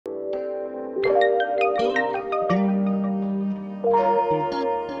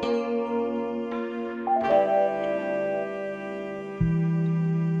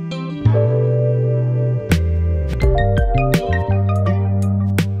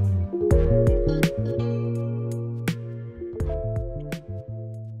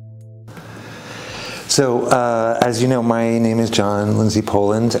So, as you know, my name is John Lindsey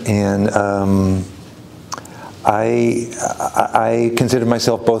Poland, and I consider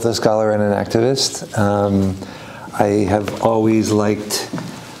myself both a scholar and an activist. I have always liked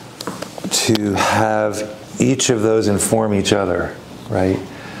to have each of those inform each other, right?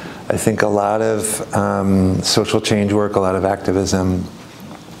 I think a lot of social change work, a lot of activism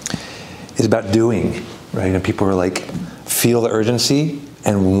is about doing, right? And people are like, feel the urgency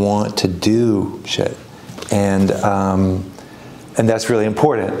and want to do shit. And that's really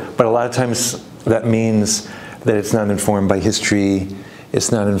important. But a lot of times that means that it's not informed by history,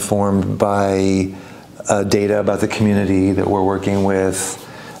 it's not informed by data about the community that we're working with.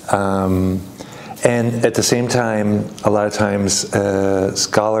 And at the same time, a lot of times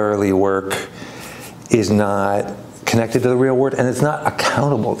scholarly work is not connected to the real world, and it's not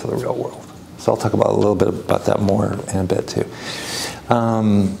accountable to the real world. So I'll talk about a little bit about that more in a bit too.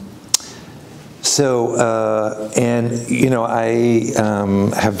 And you know, I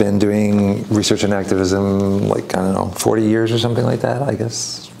have been doing research and activism, like, I don't know, 40 years or something like that, I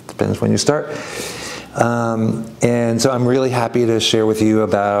guess. Depends when you start. And so I'm really happy to share with you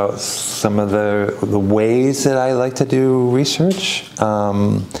about some of the ways that I like to do research.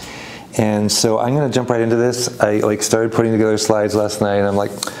 And so I'm going to jump right into this. I started putting together slides last night, and I'm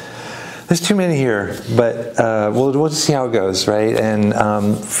like, there's too many here, but we'll just see how it goes, right? And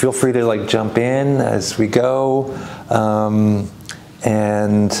feel free to jump in as we go, but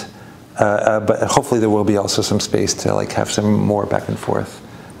hopefully there will be also some space to have some more back and forth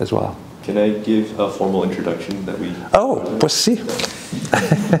as well. Can I give a formal introduction that we... Oh, pues sí.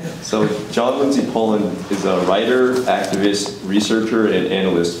 So John Lindsey Poland is a writer, activist, researcher, and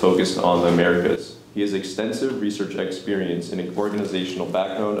analyst focused on the Americas. He has extensive research experience and an organizational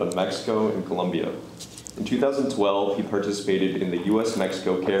background of Mexico and Colombia. In 2012, he participated in the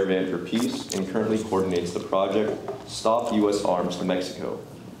U.S.-Mexico Caravan for Peace and currently coordinates the project Stop U.S. Arms to Mexico.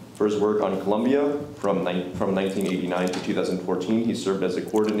 For his work on Colombia, from 1989 to 2014, he served as a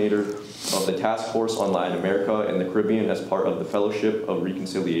coordinator of the Task Force on Latin America and the Caribbean as part of the Fellowship of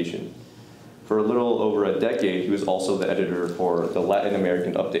Reconciliation. For a little over a decade, he was also the editor for the Latin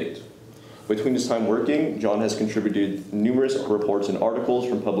American Update. Between his time working, John has contributed numerous reports and articles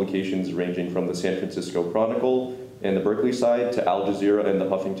from publications ranging from the San Francisco Chronicle and the Berkeley Side to Al Jazeera and the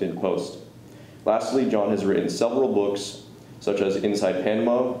Huffington Post. Lastly, John has written several books such as Inside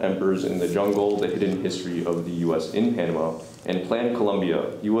Panama, Emperors in the Jungle, The Hidden History of the U.S. in Panama, and Plan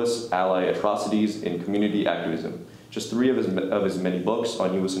Colombia, U.S. Ally Atrocities and Community Activism, just three of his many books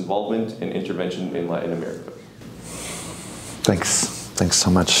on U.S. involvement and intervention in Latin America. Thanks so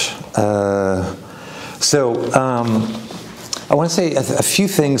much. I want to say a few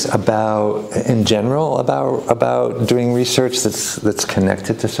things in general about doing research that's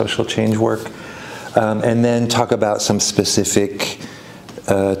connected to social change work. And then talk about some specific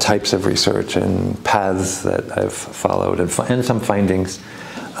types of research and paths that I've followed and some findings.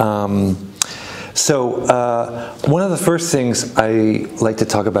 One of the first things I like to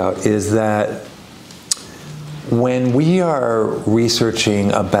talk about is that when we are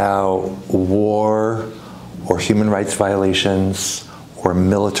researching about war or human rights violations or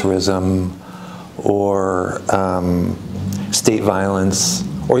militarism or state violence,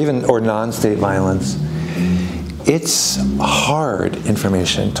 or non-state violence, it's hard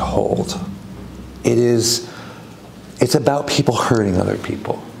information to hold. It's about people hurting other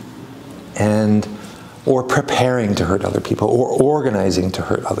people, or preparing to hurt other people, or organizing to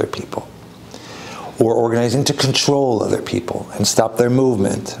hurt other people, or organizing to control other people and stop their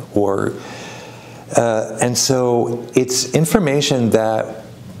movement, and so it's information that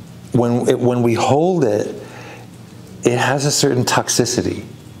when we hold it, it has a certain toxicity.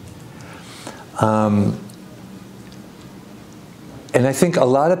 And I think a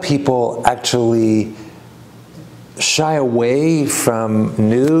lot of people actually shy away from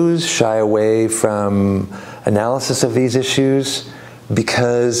news, shy away from analysis of these issues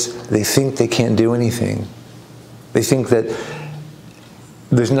because they think they can't do anything. They think that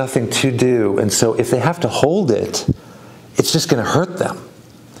there's nothing to do, and so if they have to hold it, it's just going to hurt them.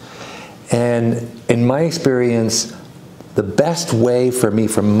 And in my experience, the best way for me,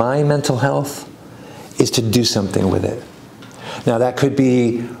 for my mental health, is to do something with it. Now that could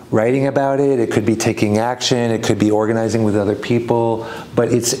be writing about it, it could be taking action, it could be organizing with other people,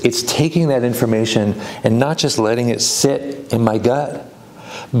 but it's taking that information and not just letting it sit in my gut,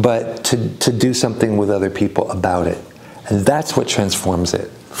 but to do something with other people about it. And that's what transforms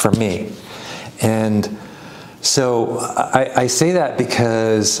it for me. And so I say that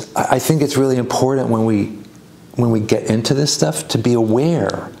because I think it's really important when we get into this stuff to be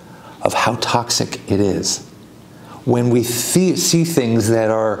aware of how toxic it is. When we see things that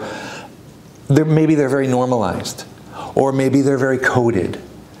are, maybe they're very normalized, or maybe they're very coded,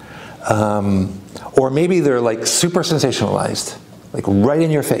 or maybe they're like super sensationalized, like right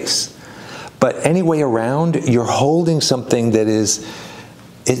in your face. But any way around, you're holding something that is,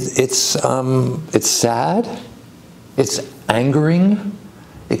 it's sad, it's angering,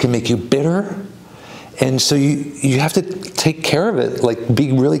 it can make you bitter, and so you have to take care of it, like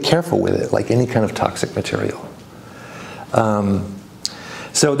be really careful with it, like any kind of toxic material.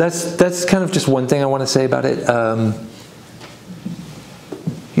 So that's kind of just one thing I want to say about it.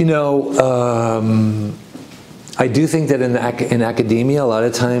 I do think that in academia, a lot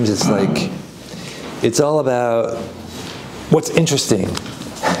of times it's like, it's all about what's interesting,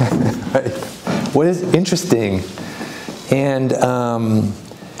 right? What is interesting? And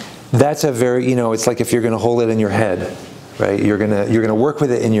that's a very, it's like if you're going to hold it in your head, right? You're gonna work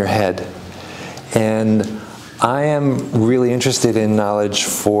with it in your head. And I am really interested in knowledge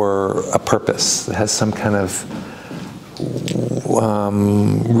for a purpose that has some kind of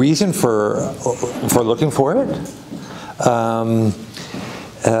reason for looking for it, and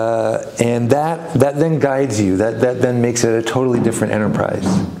that then guides you. That then makes it a totally different enterprise,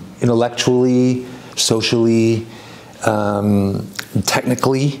 intellectually, socially,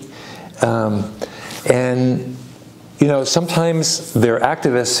 technically, and sometimes there are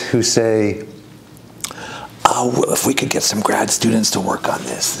activists who say, "Oh, well, if we could get some grad students to work on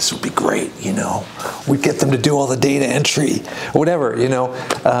this would be great, We'd get them to do all the data entry, or whatever,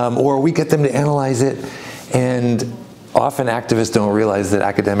 or we get them to analyze it." And often activists don't realize that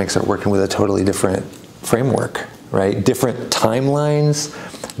academics are working with a totally different framework, right? Different timelines,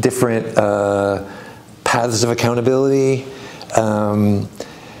 different paths of accountability,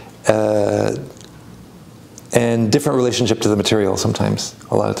 and different relationship to the material sometimes,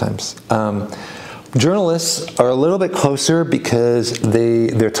 a lot of times. Journalists are a little bit closer because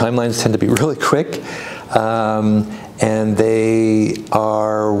their timelines tend to be really quick, and they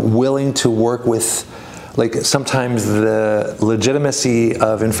are willing to work with, like, sometimes the legitimacy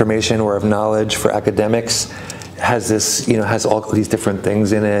of information or of knowledge for academics has this, has all these different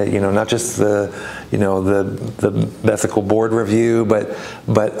things in it, not just the ethical board review, but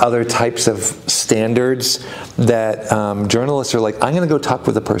other types of standards that journalists are like, I'm going to go talk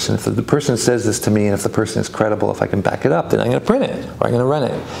with the person. If the person says this to me, and if the person is credible, if I can back it up, then I'm going to print it, or I'm going to run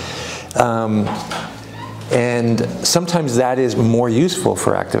it. And sometimes that is more useful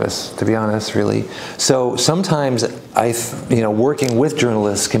for activists, to be honest, really. So sometimes working with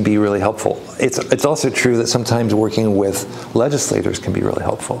journalists can be really helpful. It's also true that sometimes working with legislators can be really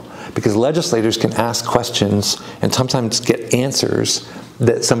helpful, because legislators can ask questions and sometimes get answers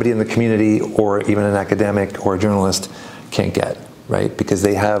that somebody in the community or even an academic or a journalist can't get, right? Because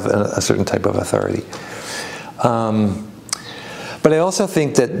they have a certain type of authority. But I also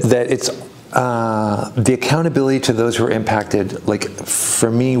think that it's the accountability to those who are impacted, like, for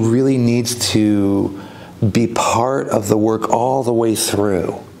me, really needs to be part of the work all the way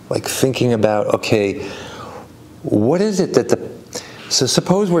through. Like, thinking about, okay, what is it that so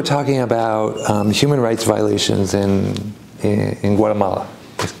suppose we're talking about human rights violations in Guatemala,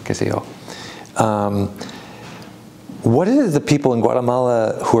 qué sé yo. What is it the people in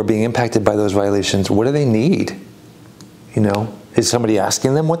Guatemala who are being impacted by those violations, what do they need? Is somebody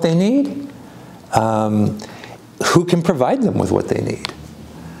asking them what they need? Who can provide them with what they need?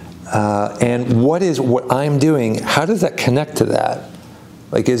 And what I'm doing, how does that connect to that?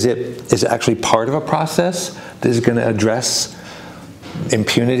 Like, is it actually part of a process that is going to address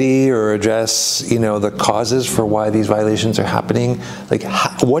impunity or address, the causes for why these violations are happening? Like,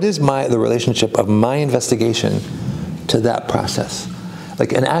 what is the relationship of my investigation to that process?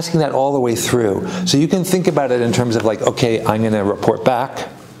 Like, and asking that all the way through. So you can think about it in terms of, like, okay, I'm going to report back,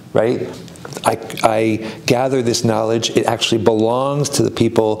 right? I gather this knowledge. It actually belongs to the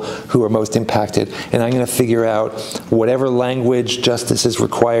people who are most impacted, and I'm going to figure out whatever language justice is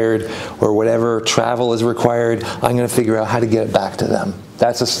required or whatever travel is required. I'm going to figure out how to get it back to them.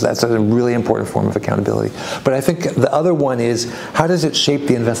 That's a really important form of accountability. But I think the other one is, how does it shape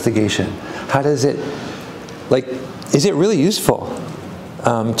the investigation? How does it, like, is it really useful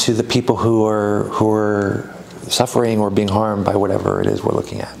to the people who are suffering or being harmed by whatever it is we're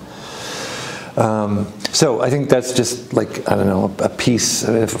looking at? So I think that's just, like, I don't know, a piece,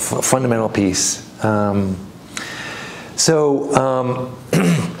 a fundamental piece. A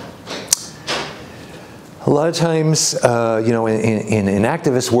lot of times, in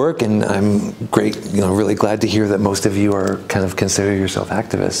activist work, and I'm really glad to hear that most of you are kind of consider yourself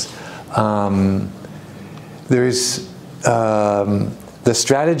activists. There's the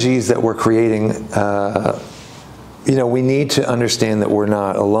strategies that we're creating, you know, we need to understand that we're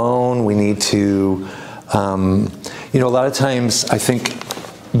not alone. We need to, you know, a lot of times I think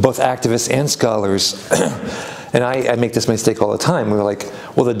both activists and scholars, and I make this mistake all the time, we're like,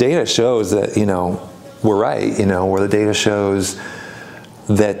 well, the data shows that, you know, we're right, you know, where the data shows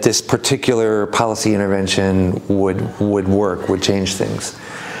that this particular policy intervention would work, would change things.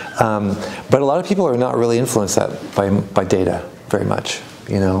 But a lot of people are not really influenced by data very much,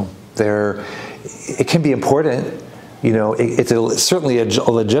 you know. It can be important, you know, it's certainly a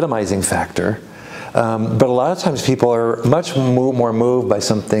legitimizing factor, but a lot of times people are much more moved by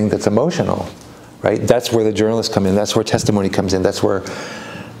something that's emotional, right? That's where the journalists come in, that's where testimony comes in, that's where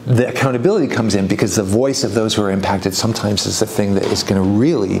the accountability comes in, because the voice of those who are impacted sometimes is the thing that is going to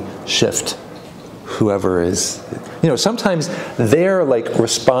really shift whoever is. You know, sometimes they're like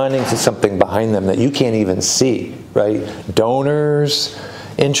responding to something behind them that you can't even see, right? Donors,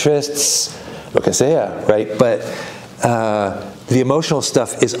 interests, lo que sea, right? But the emotional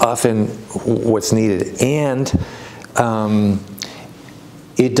stuff is often what's needed, and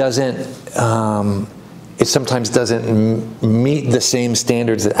it sometimes doesn't meet the same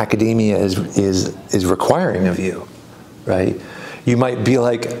standards that academia is requiring of you, right? You might be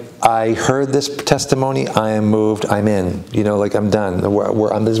like, I heard this testimony, I am moved, I'm in, you know, like I'm done.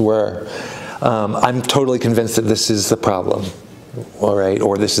 I'm totally convinced that this is the problem, all right,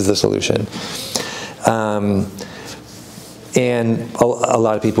 or this is the solution. And a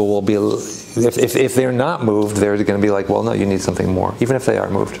lot of people will be, if they're not moved, they're going to be like, well, no, you need something more, even if they are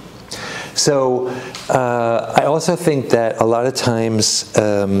moved. So I also think that a lot of times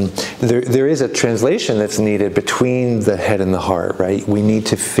there is a translation that's needed between the head and the heart, right? We need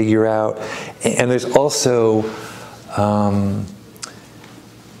to figure out, and there's also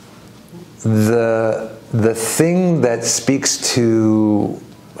the thing that speaks to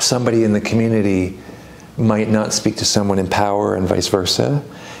somebody in the community might not speak to someone in power, and vice versa.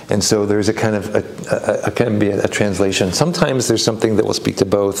 And so there's a kind of a translation. Sometimes there's something that will speak to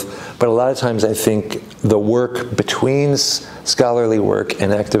both, but a lot of times I think the work between scholarly work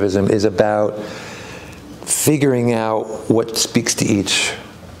and activism is about figuring out what speaks to each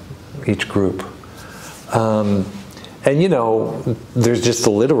group. And you know, there's just a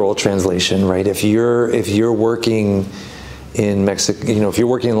literal translation, right? If you're working in Mexico, you know, if you're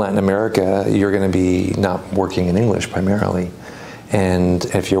working in Latin America, you're going to be not working in English primarily. And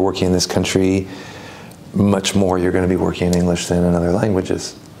if you're working in this country, much more you're going to be working in English than in other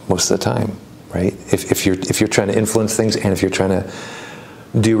languages most of the time, right? If you're trying to influence things, and if you're trying to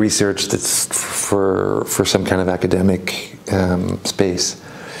do research that's for some kind of academic space.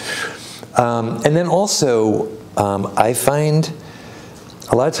 And then also, I find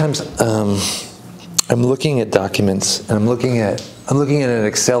a lot of times I'm looking at documents, and I'm looking at an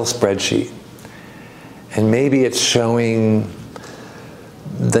Excel spreadsheet, and maybe it's showing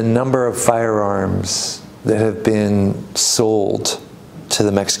the number of firearms that have been sold to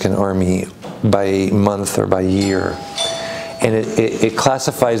the Mexican army by month or by year. And it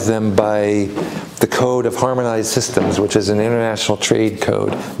classifies them by the Code of Harmonized Systems, which is an international trade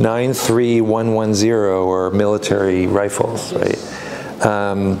code, 93110, or military rifles, right?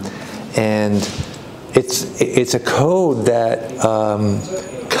 And it's a code that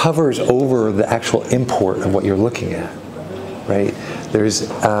covers over the actual import of what you're looking at, right?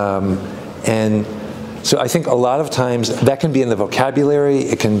 And so I think a lot of times that can be in the vocabulary,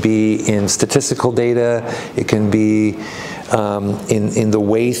 it can be in statistical data, it can be in the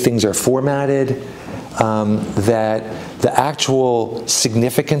way things are formatted, that the actual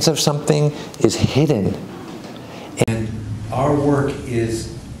significance of something is hidden. And our work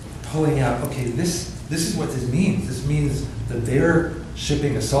is pulling out, okay, this is what this means. This means that they're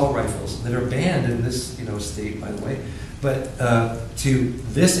shipping assault rifles that are banned in this, you know, state, by the way, but to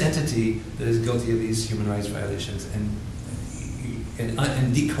this entity that is guilty of these human rights violations, and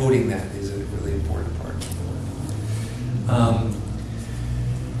decoding that is a really important part of the work.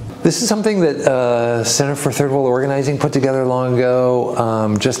 This is something that Center for Third World Organizing put together long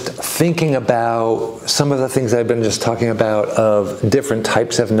ago, just thinking about some of the things I've been just talking about of different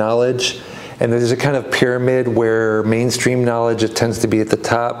types of knowledge. And there's a kind of pyramid where mainstream knowledge, it tends to be at the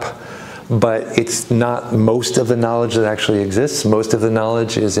top, but it's not most of the knowledge that actually exists. Most of the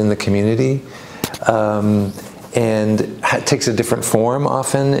knowledge is in the community, and it takes a different form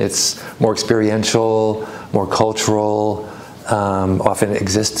often. It's more experiential, more cultural, often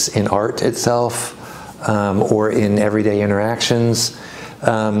exists in art itself, or in everyday interactions.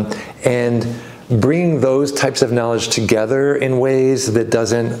 And bringing those types of knowledge together in ways that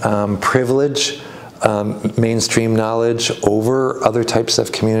doesn't privilege mainstream knowledge over other types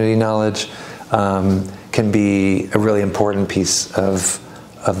of community knowledge can be a really important piece of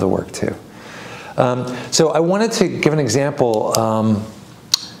the work too. So I wanted to give an example.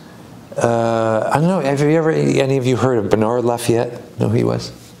 I don't know, have you ever, any of you heard of Bernard Lafayette? Know who he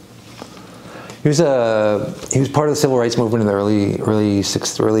was? He was part of the civil rights movement in the early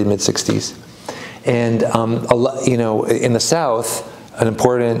mid-60s. And you know, in the South, an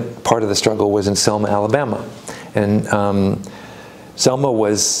important part of the struggle was in Selma, Alabama. And Selma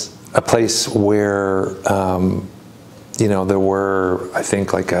was a place where, you know, there were, I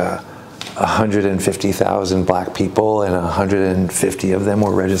think, like 150,000 black people, and 150 of them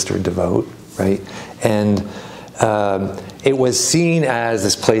were registered to vote, right? And it was seen as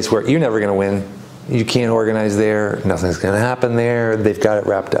this place where you're never going to win. You can't organize there. Nothing's going to happen there. They've got it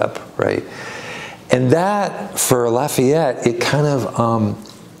wrapped up, right? And that, for Lafayette, it kind of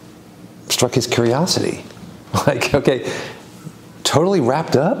struck his curiosity. Like, okay, totally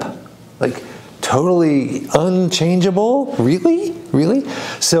wrapped up? Like, totally unchangeable? Really? Really?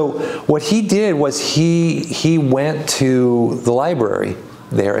 So what he did was he went to the library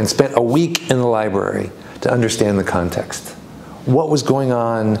there and spent a week in the library to understand the context. What was going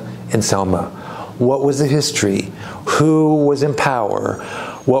on in Selma? What was the history? Who was in power?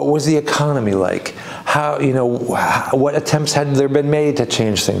 What was the economy like? How, you know, what attempts had there been made to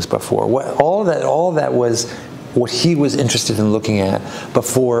change things before? All that was what he was interested in looking at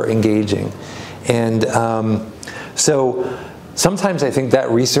before engaging. And so sometimes I think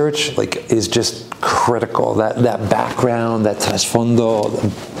that research is just critical. That background, that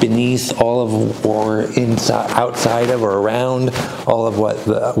trasfondo beneath all of, or inside, outside of, or around all of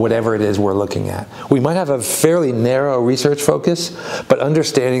whatever it is we're looking at. We might have a fairly narrow research focus, but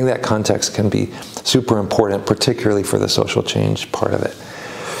understanding that context can be super important, particularly for the social change part of it.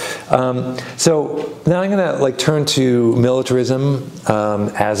 So now I'm going to turn to militarism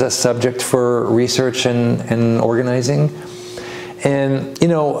as a subject for research and organizing. And, you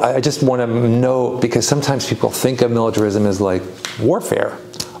know, I just want to note, because sometimes people think of militarism as like warfare,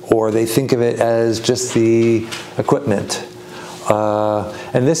 or they think of it as just the equipment.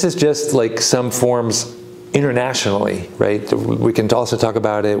 And this is just like some forms internationally, right? We can also talk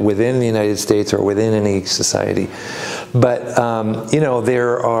about it within the United States or within any society. But, you know,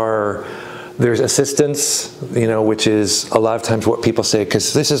 there's assistance, you know, which is a lot of times what people say,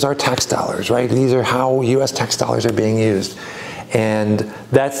 because this is our tax dollars, right? These are how US tax dollars are being used. And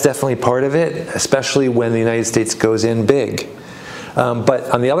that's definitely part of it, especially when the United States goes in big. But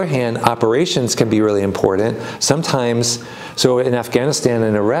on the other hand, operations can be really important. Sometimes, so in Afghanistan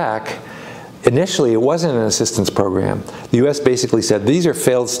and Iraq, initially it wasn't an assistance program. The US basically said, these are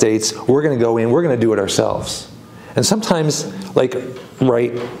failed states, we're going to go in, we're going to do it ourselves. And sometimes, like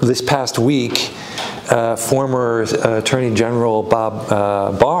right this past week, former Attorney General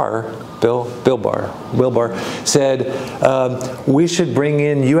Bill Barr said we should bring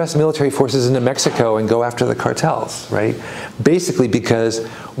in US military forces into Mexico and go after the cartels, right? Basically because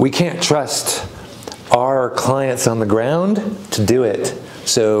we can't trust our clients on the ground to do it.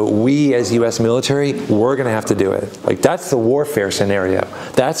 So we as US military, we're going to have to do it. Like, that's the warfare scenario.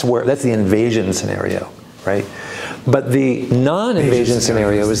 That's the invasion scenario, right? But the non-invasion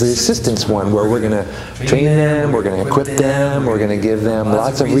scenario is the assistance one, where we're going to train them, we're going to equip them, we're going to give them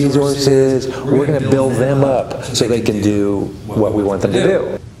lots of resources, we're going to build them up so they can do what we want them to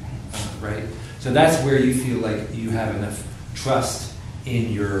do. Right? So that's where you feel like you have enough trust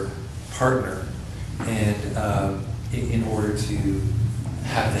in your partner, and in order to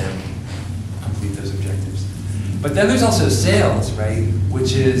have them complete those objectives. But then there's also sales, right?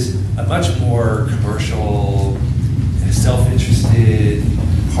 Which is a much more commercial, self-interested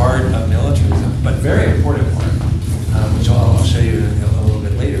part of militarism, but very important part, which I'll show you a little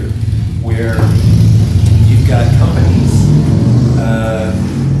bit later, where you've got companies,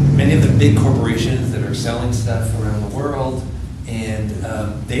 many of the big corporations that are selling stuff around the world, and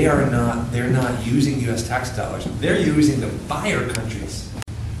they're not using U.S. tax dollars. They're using the buyer countries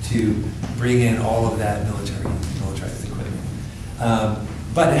to bring in all of that militarized equipment.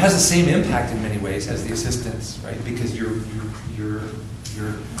 But it has the same impact in many ways as the assistance, right? Because you're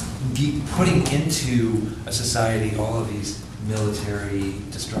putting into a society all of these military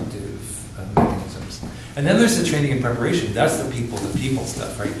destructive mechanisms. And then there's the training and preparation. That's the people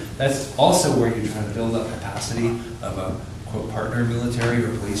stuff, right? That's also where you're trying to build up capacity of a, quote, partner military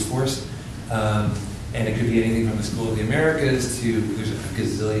or police force. And it could be anything from the School of the Americas to, there's a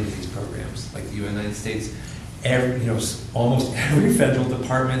gazillion of these programs, like the United States almost every federal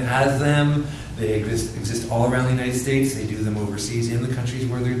department has them. They exist all around the United States. They do them overseas in the countries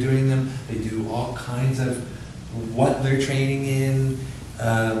where they're doing them. They do all kinds of what they're training in.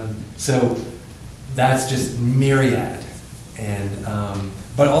 So that's just myriad, and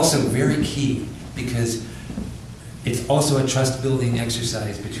but also very key, because it's also a trust-building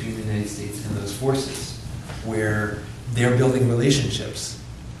exercise between the United States and those forces, where they're building relationships.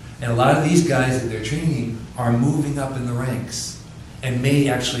 And a lot of these guys that they're training are moving up in the ranks and may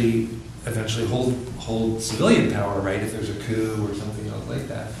actually eventually hold civilian power, right, if there's a coup or something else like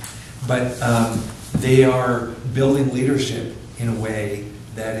that. But they are building leadership in a way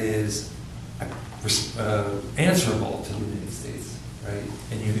that is answerable to the United States, right?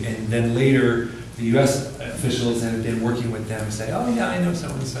 And then later, the U.S. officials that have been working with them say, oh yeah, I know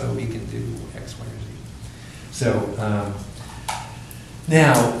so-and-so, we can do X, Y, or Z. So,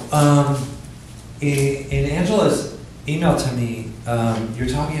 now, in Angela's email to me, you're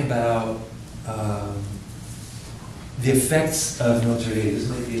talking about the effects of military aid. This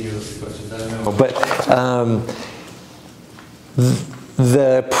might be in your list of questions, I don't know. But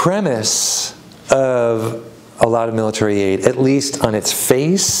the premise of a lot of military aid, at least on its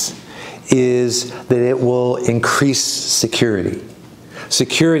face, is that it will increase security.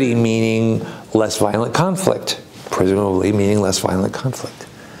 Security meaning less violent conflict, presumably meaning less violent conflict.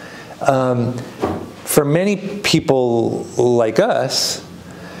 For many people like us,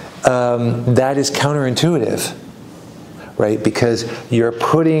 that is counterintuitive, right? Because you're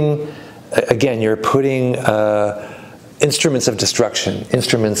putting, again, you're putting instruments of destruction,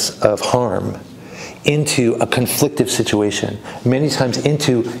 instruments of harm into a conflictive situation. Many times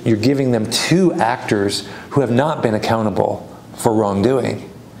you're giving them to actors who have not been accountable for wrongdoing.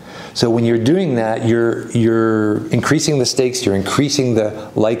 So when you're doing that, you're increasing the stakes, you're increasing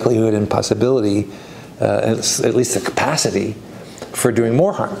the likelihood and possibility, at least the capacity, for doing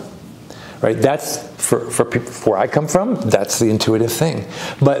more harm. Right? That's, for where I come from, that's the intuitive thing.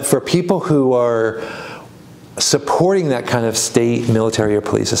 But for people who are supporting that kind of state, military, or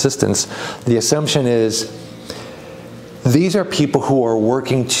police assistance, the assumption is these are people who are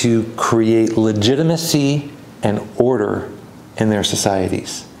working to create legitimacy and order in their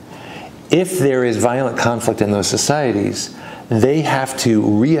societies. If there is violent conflict in those societies, they have to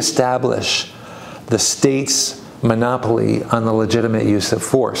reestablish the state's monopoly on the legitimate use of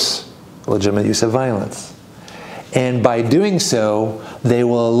force, legitimate use of violence. And by doing so, they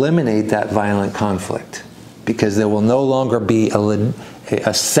will eliminate that violent conflict, because there will no longer be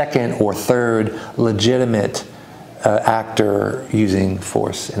a second or third legitimate actor using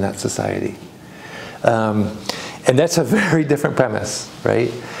force in that society. And that's a very different premise,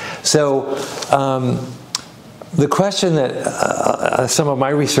 right? So the question that some of my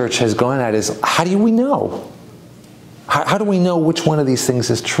research has gone at is, how do we know? How do we know which one of these things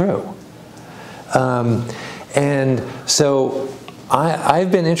is true? And so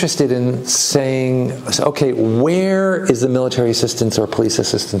I've been interested in saying, okay, where is the military assistance or police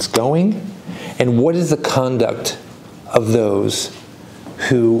assistance going? And what is the conduct of those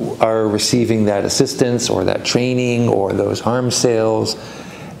who are receiving that assistance or that training or those arms sales?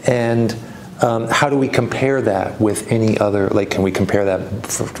 And how do we compare that with any other, like, can we compare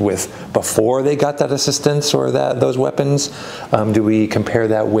that with before they got that assistance or those weapons? Do we compare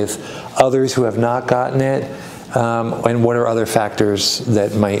that with others who have not gotten it? And what are other factors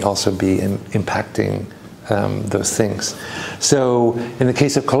that might also be impacting those things? So in the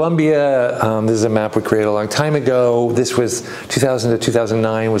case of Colombia, this is a map we created a long time ago. This was 2000 to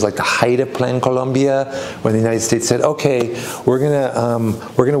 2009 was like the height of Plan Colombia, when the United States said, okay, we're gonna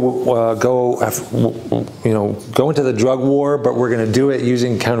go into the drug war, but we're gonna do it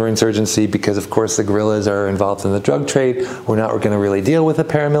using counterinsurgency, because of course the guerrillas are involved in the drug trade. We're not gonna really deal with the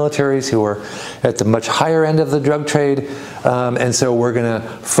paramilitaries who are at the much higher end of the drug trade, and so we're gonna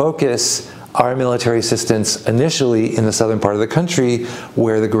focus our military assistance initially in the southern part of the country,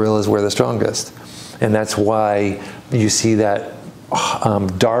 where the guerrillas were the strongest. And that's why you see that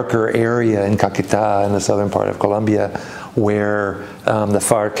darker area in Caquetá, in the southern part of Colombia, where the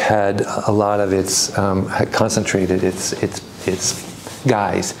FARC had a lot of its, had concentrated its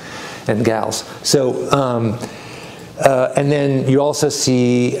guys and gals. So, and then you also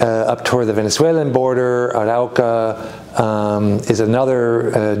see up toward the Venezuelan border, Arauca is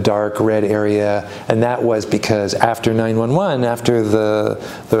another dark red area, and that was because after 9/11, after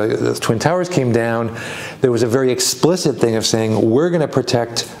the Twin Towers came down, there was a very explicit thing of saying, we're going to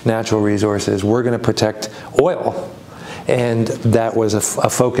protect natural resources, we're going to protect oil. And that was a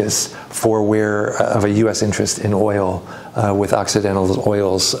focus for of a U.S. interest in oil with Occidental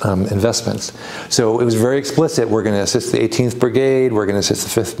Oil's investments. So it was very explicit. We're going to assist the 18th Brigade. We're going to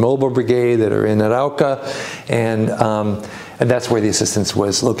assist the 5th Mobile Brigade that are in Arauca. And that's where the assistance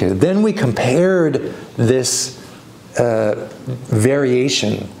was located. Then we compared this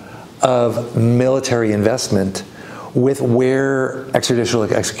variation of military investment with where extrajudicial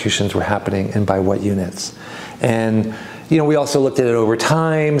executions were happening and by what units. And we also looked at it over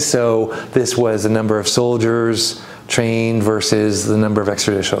time. So this was the number of soldiers trained versus the number of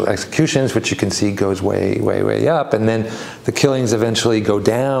extrajudicial executions, which you can see goes way, way, way up. And then the killings eventually go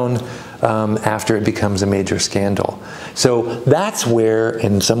down after it becomes a major scandal. So that's where,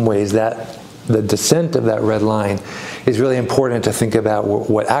 in some ways, the descent of that red line is really important to think about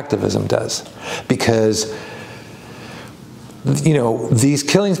what activism does. Because these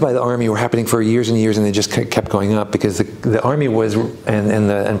killings by the army were happening for years and years, and they just kept going up because the army was,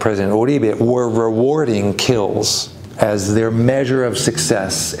 and President Uribe were rewarding kills as their measure of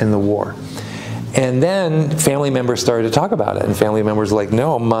success in the war. And then family members started to talk about it, and family members were like,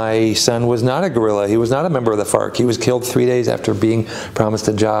 no, my son was not a guerrilla. He was not a member of the FARC. He was killed 3 days after being promised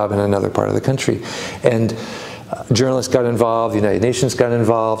a job in another part of the country. And journalists got involved, the United Nations got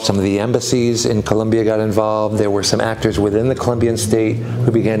involved, some of the embassies in Colombia got involved. There were some actors within the Colombian state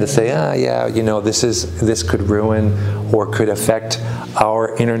who began to say, this could ruin or could affect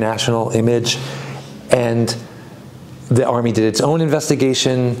our international image. And the army did its own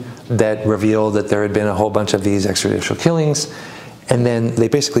investigation that revealed that there had been a whole bunch of these extrajudicial killings, and then they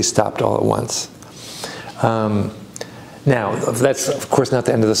basically stopped all at once. Now, that's of course not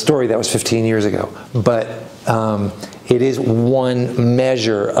the end of the story. That was 15 years ago. But it is one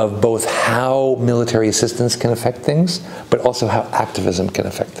measure of both how military assistance can affect things, but also how activism can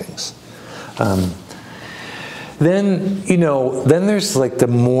affect things. Then there's like the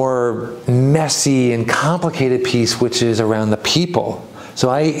more messy and complicated piece, which is around the people. So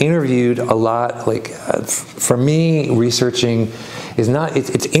I interviewed a lot, for me, researching is not,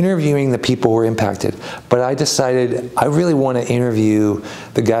 it's interviewing the people who are impacted. But I decided I really want to interview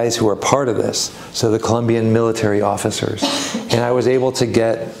the guys who are part of this, so the Colombian military officers. And I was able to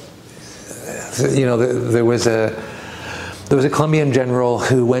get, there was a Colombian general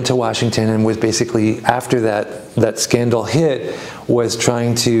who went to Washington and was basically, after that scandal hit, was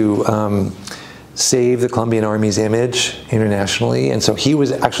trying to save the Colombian Army's image internationally. And so he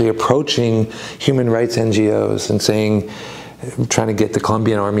was actually approaching human rights NGOs and trying to get the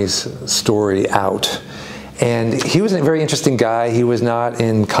Colombian Army's story out. And he was a very interesting guy. He was not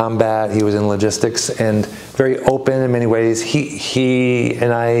in combat, he was in logistics, and very open in many ways. He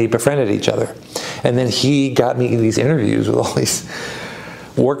and I befriended each other. And then he got me these interviews with all these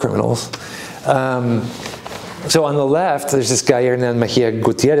war criminals. So on the left, there's this guy, Hernan Mejia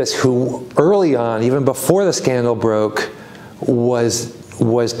Gutierrez, who early on, even before the scandal broke,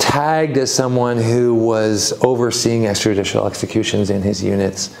 was tagged as someone who was overseeing extrajudicial executions in his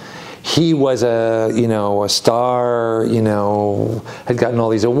units. He was a star, had gotten all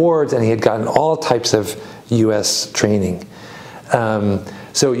these awards, and he had gotten all types of U.S. training.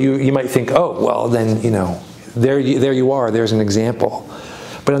 So you might think, oh, well, then, there you are, there's an example.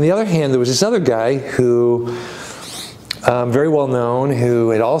 But on the other hand, there was this other guy who, very well known, who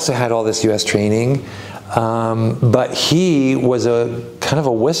had also had all this U.S. training, but he was a kind of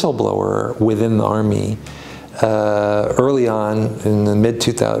a whistleblower within the Army early on in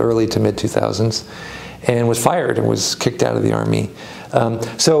the early to mid-2000s, and was fired and was kicked out of the Army.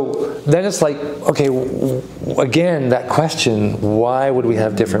 So then it's like, okay, again, that question, why would we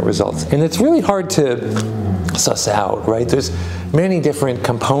have different results? And it's really hard to suss out, right? There's many different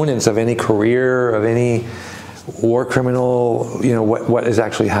components of any career, of any war criminal, what is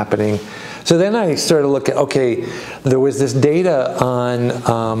actually happening. So then I started to look at, okay, there was this data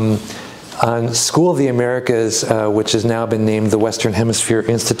on School of the Americas, which has now been named the Western Hemisphere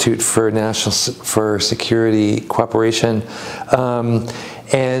Institute for Security Cooperation.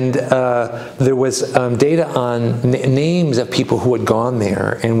 And there was data on names of people who had gone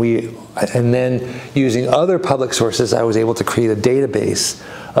there, and then using other public sources, I was able to create a database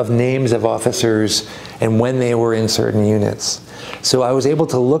of names of officers and when they were in certain units. So I was able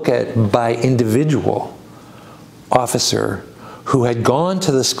to look at, by individual officer, who had gone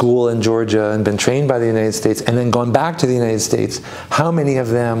to the school in Georgia and been trained by the United States and then gone back to the United States, how many of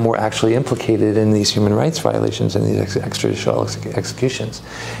them were actually implicated in these human rights violations and these extrajudicial executions.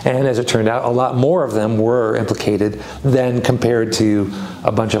 And as it turned out, a lot more of them were implicated than compared to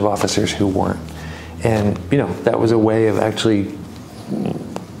a bunch of officers who weren't. And that was a way of actually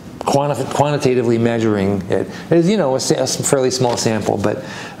quantitatively measuring it. It's, you know, a fairly small sample, but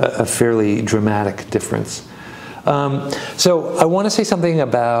a fairly dramatic difference. So I want to say something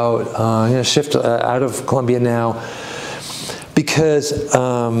about, I'm going to shift out of Colombia now, because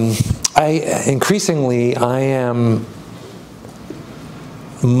increasingly I am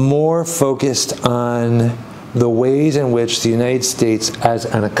more focused on the ways in which the United States as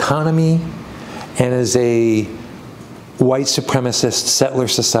an economy and as a white supremacist settler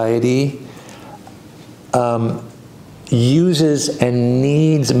society uses and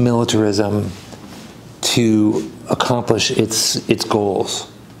needs militarism to accomplish its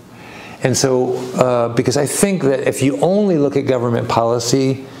goals. And so, because I think that if you only look at government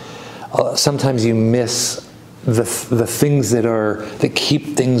policy, sometimes you miss the things that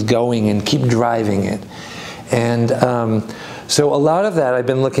keep things going and keep driving it. And so a lot of that I've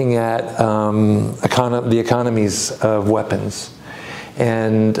been looking at the economies of weapons.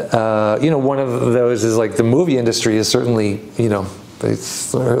 And you know, one of those is like the movie industry is certainly, you know, it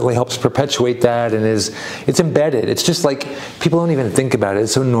certainly helps perpetuate that, and it's embedded. It's just like people don't even think about it.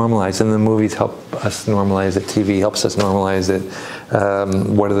 It's so normalized, and the movies help us normalize it. TV helps us normalize it.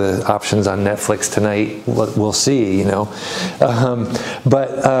 What are the options on Netflix tonight? We'll see, you know.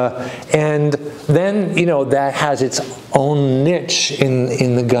 And then, you know, that has its own niche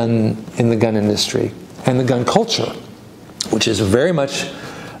in the gun industry and the gun culture, which is very much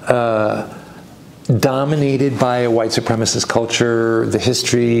dominated by a white supremacist culture. The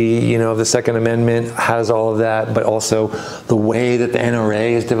history, you know, of the Second Amendment has all of that, but also the way that the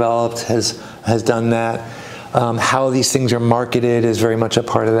NRA has developed has done that. How these things are marketed is very much a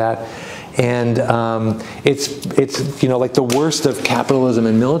part of that. And it's you know, like the worst of capitalism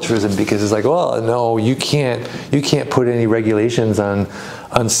and militarism, because it's like, well, no, you can't put any regulations on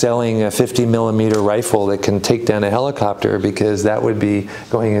selling a 50mm rifle that can take down a helicopter, because that would be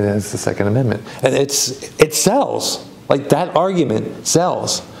going against the Second Amendment. And it sells. Like, that argument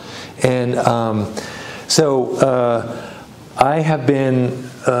sells. And so I have been,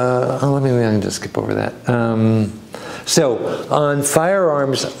 let me just skip over that. So on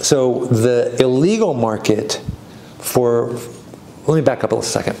firearms, so the illegal market for, let me back up a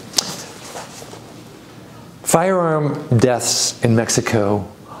second. Firearm deaths in Mexico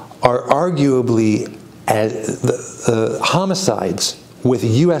are arguably, homicides with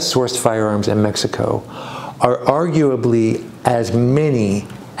US sourced firearms in Mexico are arguably as many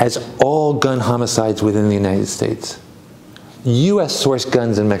as all gun homicides within the United States. US sourced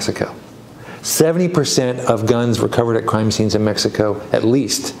guns in Mexico. 70% of guns recovered at crime scenes in Mexico, at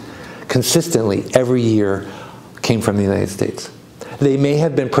least, consistently every year, came from the United States. They may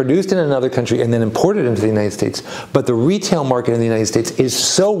have been produced in another country and then imported into the United States, but the retail market in the United States is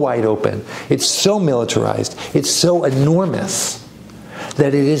so wide open, it's so militarized, it's so enormous,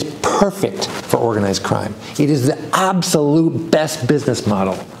 that it is perfect for organized crime. It is the absolute best business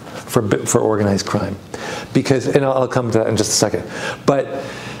model for organized crime. Because, and I'll come to that in just a second. But,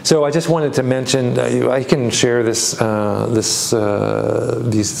 so I just wanted to mention, I can share these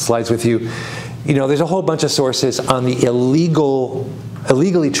slides with you. You know, there's a whole bunch of sources on the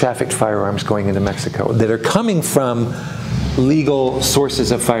illegally trafficked firearms going into Mexico that are coming from legal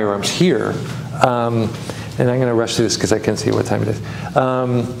sources of firearms here. And I'm going to rush through this because I can't see what time it is.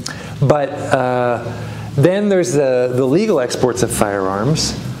 Then there's the legal exports of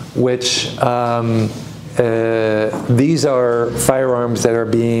firearms, which these are firearms that are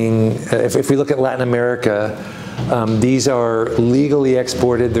being, if we look at Latin America, these are legally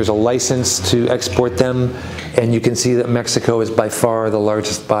exported. There's a license to export them, and you can see that Mexico is by far the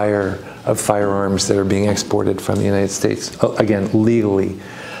largest buyer of firearms that are being exported from the United States, again, legally.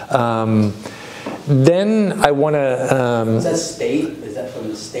 Then I want to... is that state? Is that from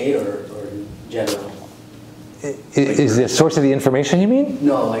the state or general? Is the source of the information, you mean?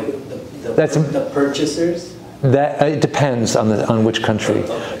 No, like the purchasers? That it depends on which country.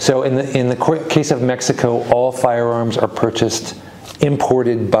 So in the case of Mexico, all firearms are purchased,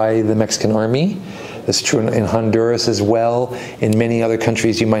 imported by the Mexican army. That's true in Honduras as well. In many other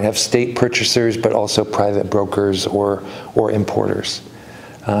countries, you might have state purchasers, but also private brokers or importers.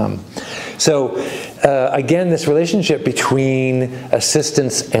 Again, this relationship between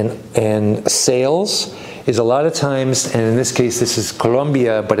assistance and sales is a lot of times, and in this case this is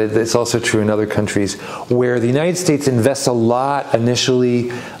Colombia, but it's also true in other countries, where the United States invests a lot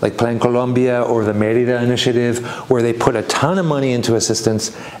initially, like Plan Colombia or the Mérida Initiative, where they put a ton of money into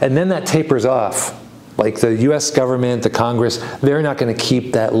assistance, and then that tapers off. Like the US government, the Congress, they're not going to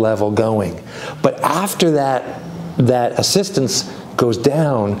keep that level going. But after that assistance goes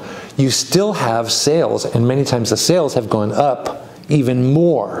down, you still have sales, and many times the sales have gone up even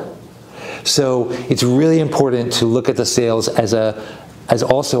more So it's really important to look at the sales as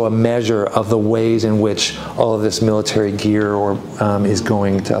also a measure of the ways in which all of this military gear is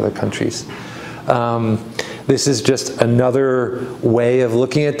going to other countries. This is just another way of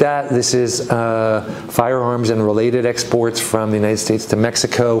looking at that. This is firearms and related exports from the United States to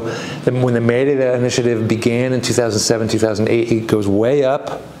Mexico. When the Mérida initiative began in 2007, 2008, it goes way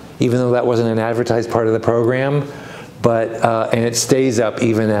up, even though that wasn't an advertised part of the program. And it stays up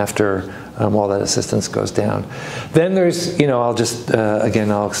even after all that assistance goes down. Then there's, I'll just,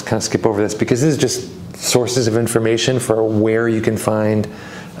 again, I'll kind of skip over this because this is just sources of information for where you can find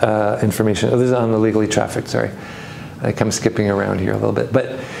information. Oh, this is on the legally trafficked, sorry. I'm skipping around here a little bit.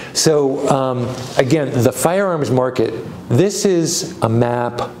 But so, again, the firearms market, this is a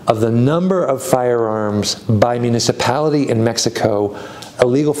map of the number of firearms by municipality in Mexico,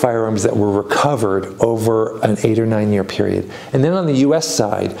 illegal firearms that were recovered over an 8 or 9 year period. And then on the US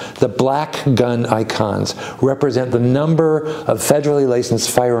side, the black gun icons represent the number of federally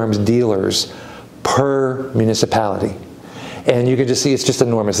licensed firearms dealers per municipality. And you can just see it's just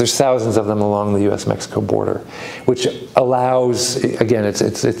enormous. There's thousands of them along the US-Mexico border, which allows, again,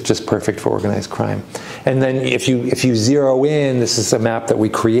 it's just perfect for organized crime. And then if you zero in, this is a map that we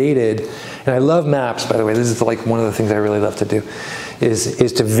created. And I love maps, by the way. This is like one of the things I really love to do,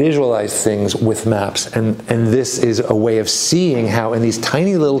 is to visualize things with maps. And this is a way of seeing how in these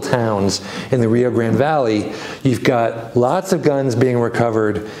tiny little towns in the Rio Grande Valley, you've got lots of guns being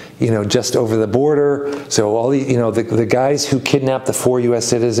recovered, just over the border. So all the guys who kidnapped the 4 US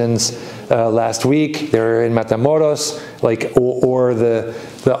citizens last week, they're in Matamoros, or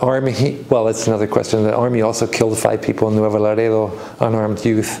the army, well, that's another question. The army also killed 5 people in Nuevo Laredo, unarmed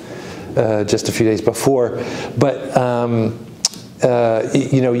youth, just a few days before. But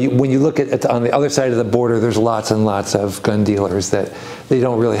when you look at on the other side of the border, there's lots and lots of gun dealers that they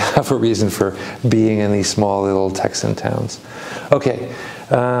don't really have a reason for being in these small little Texan towns. Okay,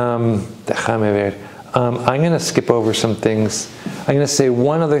 déjame ver. I'm going to skip over some things. I'm going to say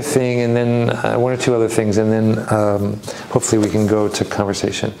one other thing, and then one or two other things, and then hopefully we can go to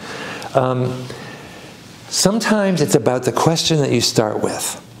conversation. Sometimes it's about the question that you start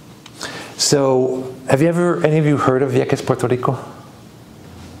with. So, have any of you heard of Vieques, Puerto Rico?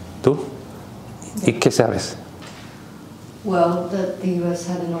 ¿Tú? ¿Y qué sabes? Well, that the U.S.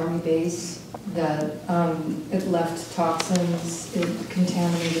 had an army base, that it left toxins, it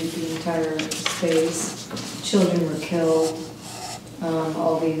contaminated the entire space, children were killed,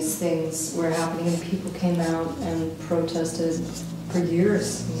 all these things were happening, and people came out and protested for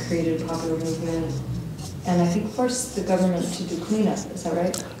years and created a popular movement. And I think forced the government to do cleanup, is that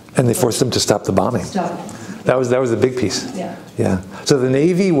right? And they forced them to stop the bombing. Stop. That was the big piece. Yeah. Yeah. So the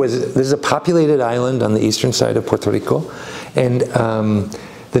Navy this is a populated island on the eastern side of Puerto Rico, and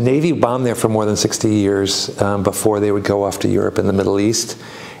the Navy bombed there for more than 60 years before they would go off to Europe and the Middle East.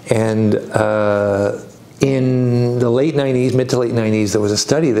 And in the late 90s, mid to late 90s, there was a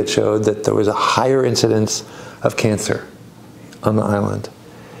study that showed that there was a higher incidence of cancer on the island.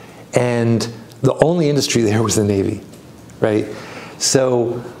 And the only industry there was the Navy, right?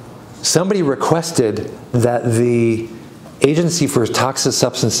 So somebody requested that the Agency for Toxic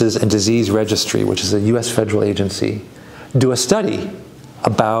Substances and Disease Registry, which is a US federal agency, do a study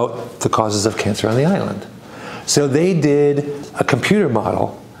about the causes of cancer on the island. So they did a computer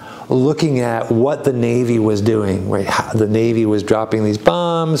model looking at what the Navy was doing, right? How the Navy was dropping these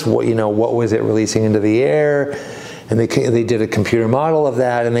bombs, what was it releasing into the air, and they did a computer model of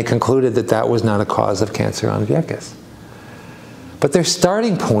that, and they concluded that that was not a cause of cancer on Vieques. But their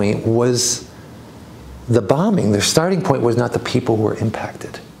starting point was the bombing. Their starting point was not the people who were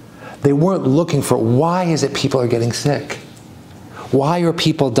impacted. They weren't looking for why is it people are getting sick? Why are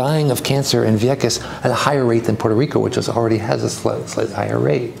people dying of cancer in Vieques at a higher rate than Puerto Rico, which already has a slightly higher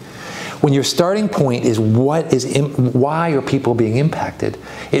rate? When your starting point is why are people being impacted,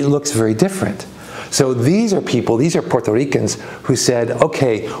 it looks very different. So these are Puerto Ricans who said,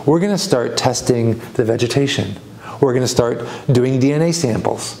 okay, we're going to start testing the vegetation. We're going to start doing DNA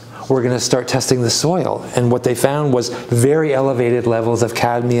samples. We're going to start testing the soil. And what they found was very elevated levels of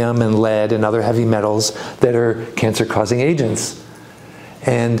cadmium and lead and other heavy metals that are cancer-causing agents.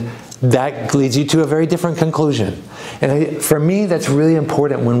 And that leads you to a very different conclusion. And for me, that's really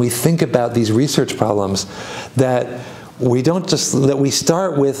important when we think about these research problems, that we we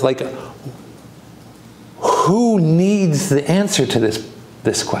start with, like, who needs the answer to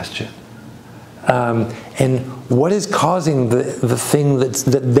this question? And what is causing the thing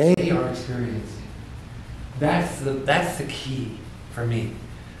that they are experiencing? That's the key for me.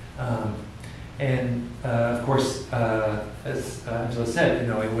 Of course, as Angela said,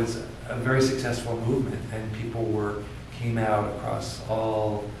 it was a very successful movement, and people came out across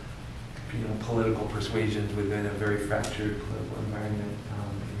all political persuasions within a very fractured political environment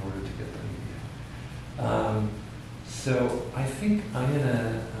in order to get the media. So I think I'm going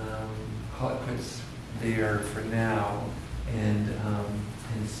to call it quits there for now, and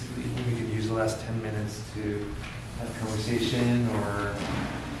see if we could use the last 10 minutes to have a conversation or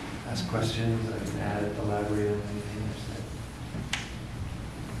ask questions. I can add, elaborate on anything I've said.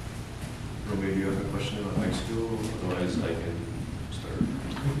 Or maybe you have a question about high school, otherwise I can start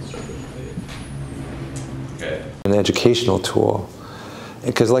with it. Okay. An educational tool.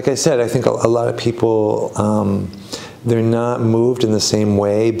 Because like I said, I think a lot of people, they're not moved in the same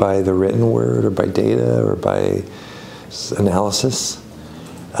way by the written word or by data or by analysis.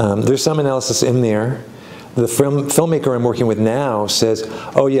 There's some analysis in there. The filmmaker I'm working with now says,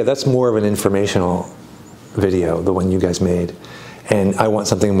 oh yeah, that's more of an informational video, the one you guys made, and I want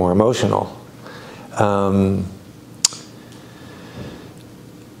something more emotional.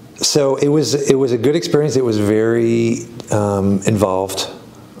 So it was a good experience. It was very involved.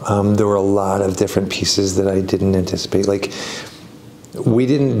 There were a lot of different pieces that I didn't anticipate. Like, we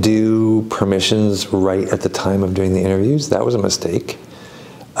didn't do permissions right at the time of doing the interviews. That was a mistake.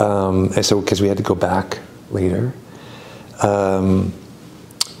 And so, because we had to go back later. The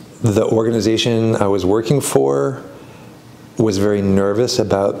organization I was working for was very nervous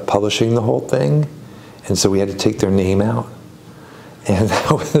about publishing the whole thing, and so we had to take their name out. And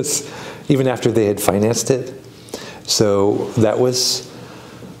that was, even after they had financed it. So that was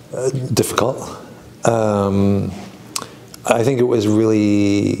difficult. I think it was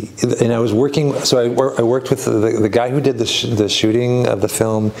really, and I was working, so I worked with the guy who did the shooting of the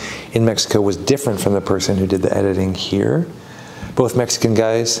film in Mexico was different from the person who did the editing here. Both Mexican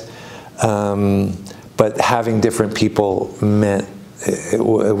guys, but having different people meant it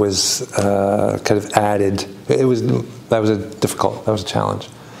was kind of added. That was a challenge.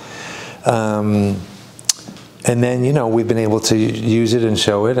 And then, we've been able to use it and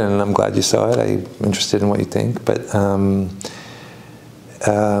show it, and I'm glad you saw it. I'm interested in what you think. But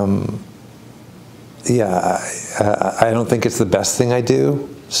yeah, I don't think it's the best thing I do,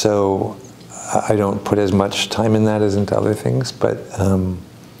 so I don't put as much time in that as into other things. But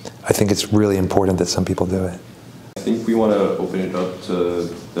I think it's really important that some people do it. I think we want to open it up to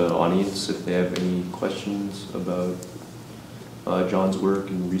the audience if they have any questions about John's work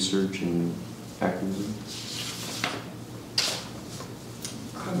and research and activism.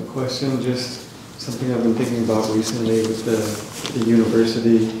 I have a question, just something I've been thinking about recently with the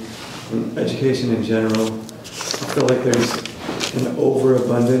university and education in general. I feel like there's an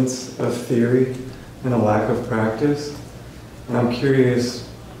overabundance of theory and a lack of practice. And I'm curious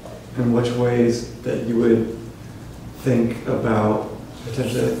in which ways that you would think about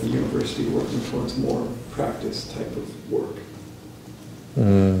potentially at the university working towards more practice type of work.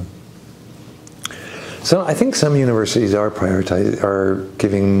 So I think some universities are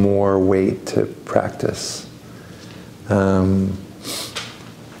giving more weight to practice.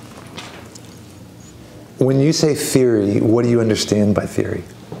 When you say theory, what do you understand by theory?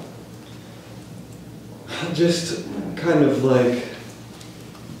 Just kind of like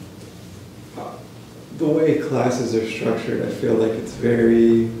the way classes are structured. I feel like it's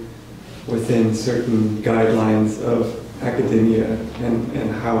very within certain guidelines of academia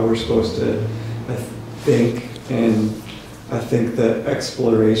and how we're supposed to think, and I think that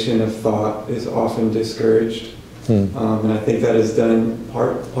exploration of thought is often discouraged. And I think that is done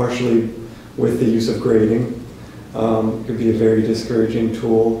partially with the use of grading. It could be a very discouraging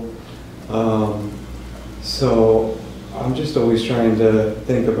tool. So I'm just always trying to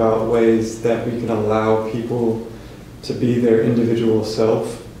think about ways that we can allow people to be their individual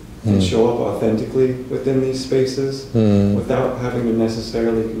self and show up authentically within these spaces without having to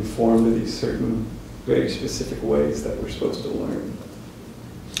necessarily conform to these certain very specific ways that we're supposed to learn.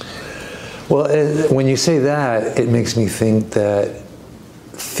 Well, when you say that, it makes me think that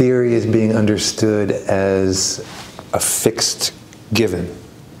theory is being understood as a fixed given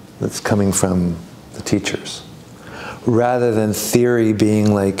that's coming from the teachers, rather than theory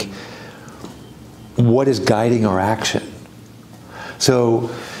being like, what is guiding our action?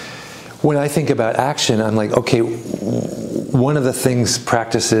 So when I think about action, I'm like, okay, one of the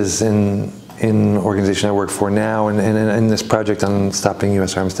practices in the organization I work for now and in this project on stopping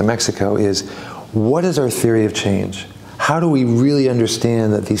U.S. arms to Mexico is, what is our theory of change? How do we really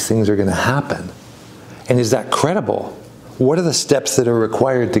understand that these things are going to happen? And is that credible? What are the steps that are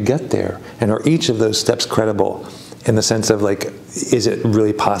required to get there? And are each of those steps credible in the sense of, like, is it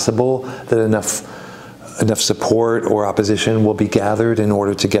really possible that enough enough support or opposition will be gathered in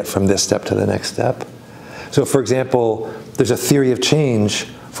order to get from this step to the next step. So for example, there's a theory of change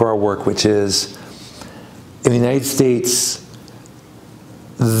for our work, which is in the United States,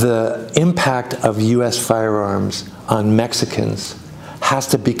 the impact of US firearms on Mexicans has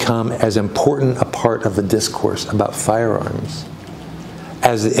to become as important a part of the discourse about firearms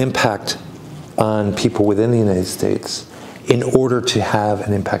as the impact on people within the United States in order to have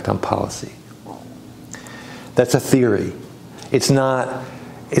an impact on policy. That's a theory. It's not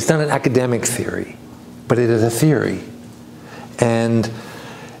an academic theory, but it is a theory. And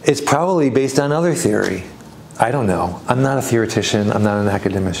it's probably based on other theory. I don't know. I'm not a theoretician. I'm not an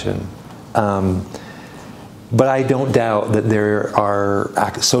academician. But I don't doubt that there are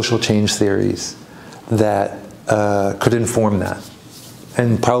social change theories that could inform that.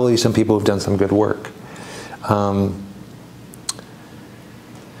 And probably some people have done some good work.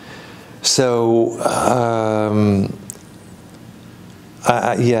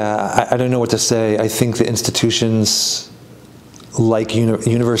 Yeah, I don't know what to say. I think the institutions like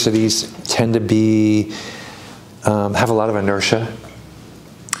universities tend to be, have a lot of inertia.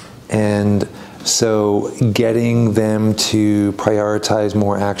 And so getting them to prioritize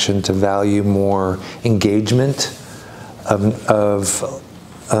more action, to value more engagement of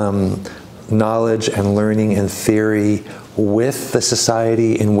knowledge and learning and theory with the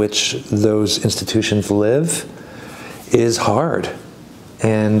society in which those institutions live is hard.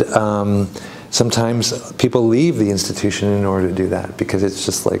 And sometimes people leave the institution in order to do that because it's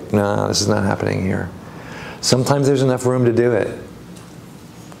just like, no, this is not happening here. Sometimes there's enough room to do it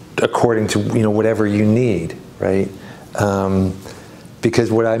according to whatever you need, right?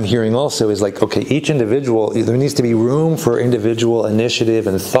 Because what I'm hearing also is like, okay, each individual, there needs to be room for individual initiative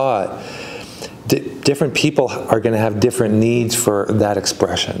and thought. Different people are going to have different needs for that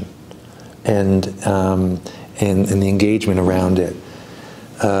expression and the engagement around it.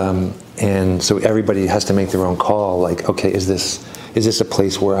 And so everybody has to make their own call. Like, okay, is this a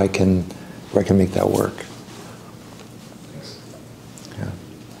place where I can make that work? Yeah.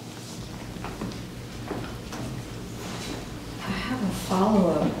 I have a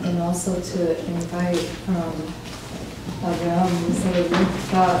follow-up, and also to invite around some of your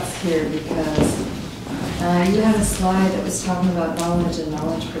thoughts here, because you had a slide that was talking about knowledge and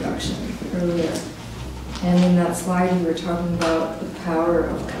knowledge production earlier. And in that slide, you were talking about the power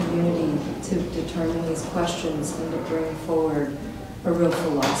of community to determine these questions and to bring forward a real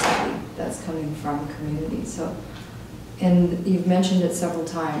philosophy that's coming from community. So, and you've mentioned it several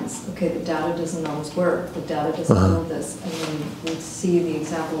times. Okay, the data doesn't always work. The data doesn't build this. And then we see the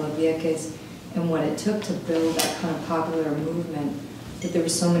example of Vieques and what it took to build that kind of popular movement, that there were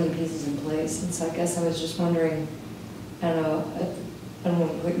so many pieces in place. And so I guess I was just wondering, I don't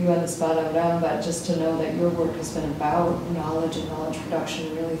want to put you on the spot, Abraham, but just to know that your work has been about knowledge and knowledge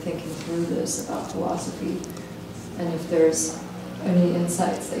production, really thinking through this about philosophy, and if there's any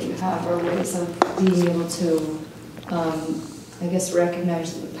insights that you have or ways of being able to, I guess,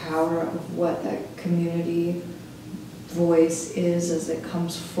 recognize the power of what that community voice is as it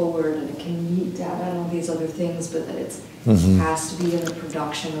comes forward, and it can meet data and all these other things, but that it has to be in the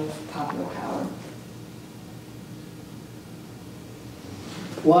production of popular power.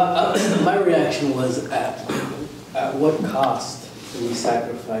 Well, my reaction was at what cost do we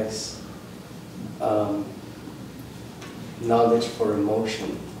sacrifice knowledge for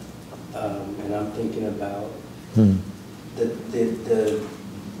emotion? And I'm thinking about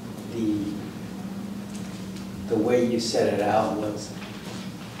the way you set it out was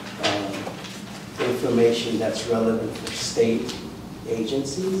information that's relevant for state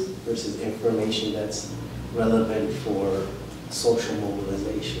agencies versus information that's relevant for social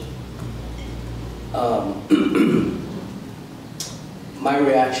mobilization. My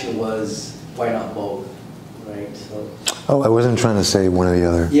reaction was, why not both, right? So. Oh, I wasn't trying to say one or the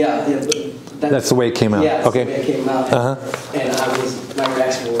other. Yeah, but that's the way it came out. Yeah, okay. That's the way it came out. And my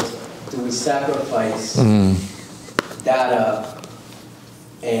reaction was, do we sacrifice data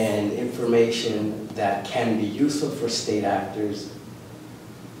and information that can be useful for state actors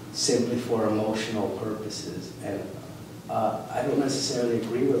simply for emotional purposes? And I don't necessarily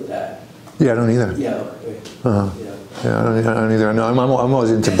agree with that. Yeah, I don't either. Yeah. Okay. Yeah, I don't either. No, I'm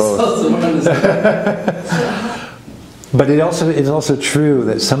always into both. But it's also true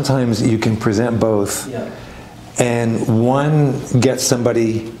that sometimes you can present both, and one gets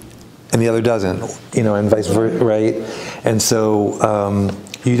somebody, and the other doesn't. And vice versa, right? And so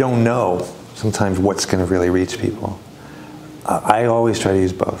you don't know sometimes what's going to really reach people. I always try to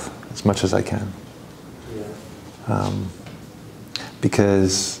use both as much as I can.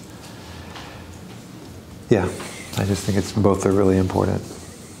 Because Yeah, I just think both are really important.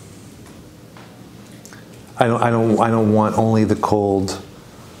 I don't want only the cold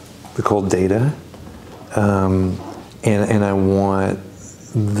data, and I want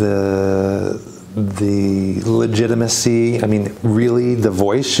the legitimacy. I mean, really, the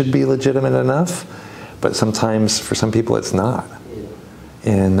voice should be legitimate enough, but sometimes for some people it's not,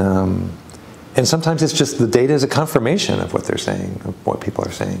 and sometimes it's just the data is a confirmation of what they're saying, of what people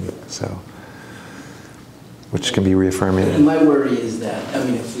are saying. So, which can be reaffirming. And my worry is that, I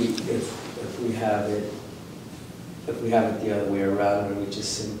mean, if we have it the other way around, where we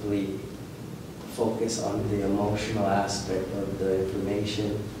just simply focus on the emotional aspect of the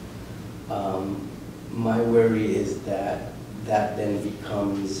information, my worry is that then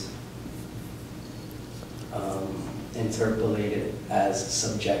becomes interpolated as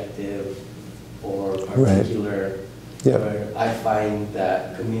subjective or particular. Right. Yeah. Where I find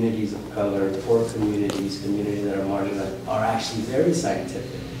that communities of color, poor communities that are marginalized, are actually very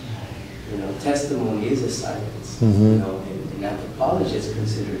scientific. You know, testimony is a science. Mm-hmm. You know, and anthropology is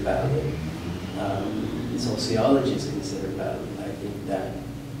considered valid. Sociology is considered valid. I think that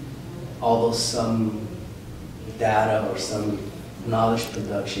although some data or some knowledge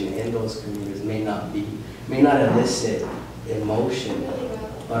production in those communities may not elicit emotion,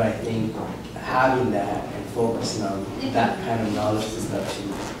 but I think having that and focusing on that kind of knowledge production,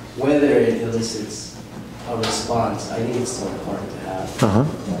 whether it elicits a response, I think it's so important to have.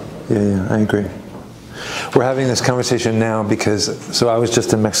 Yeah, I agree. We're having this conversation now because, so I was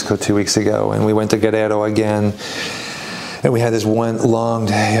just in Mexico 2 weeks ago, and we went to Guerrero again, and we had this one long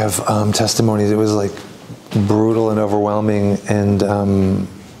day of testimonies. It was like brutal and overwhelming and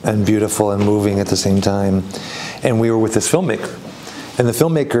beautiful and moving at the same time. And we were with this filmmaker. And the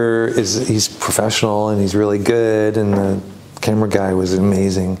filmmaker he's professional and he's really good, and the camera guy was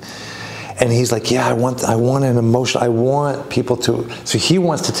amazing. And he's like, yeah, I want an emotion. I want people to, so he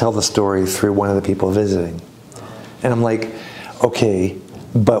wants to tell the story through one of the people visiting. And I'm like, okay,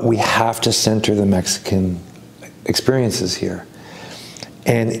 but we have to center the Mexican experiences here.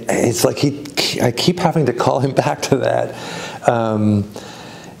 And it's like I keep having to call him back to that.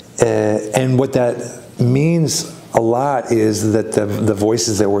 And what that means a lot is that the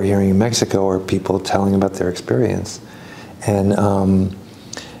voices that we're hearing in Mexico are people telling about their experience. And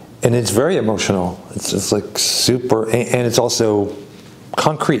it's very emotional. It's like super, and it's also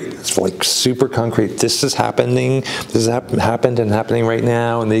concrete. It's like super concrete. This is happening. This has happened and happening right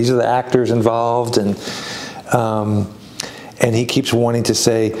now. And these are the actors involved. And he keeps wanting to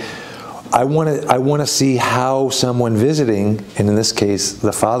say, I want to see how someone visiting, and in this case,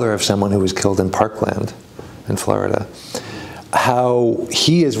 the father of someone who was killed in Parkland, in Florida, how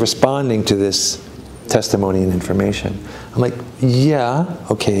he is responding to this testimony and information. I'm like, yeah,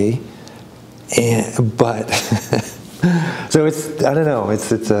 okay, but so it's, I don't know, it's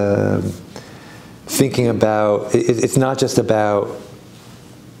thinking about, it's not just about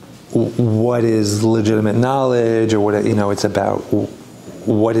what is legitimate knowledge or what, you know, it's about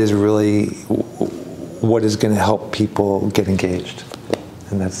what is really, what is going to help people get engaged,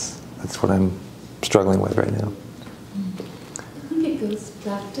 and that's what I'm struggling with right now. I think it goes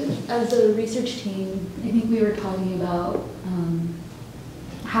back to, as a research team, I think we were talking about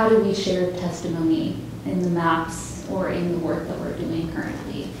how do we share testimony in the maps or in the work that we're doing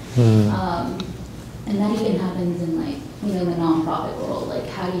currently. And that even happens in, like, you know, the nonprofit world. Like,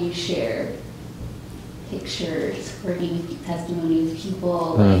 how do you share pictures, working with testimony with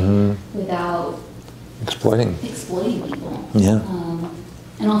people, like, without exploiting people. Yeah.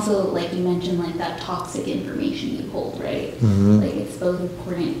 And also, like you mentioned, like that toxic information you hold, right? Like, it's both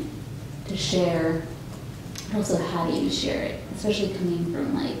important to share, but also how do you share it? Especially coming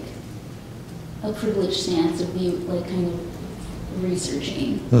from, like, a privileged stance of you, like, kind of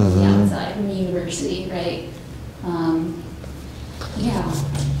researching from the outside, from the university, right? Yeah,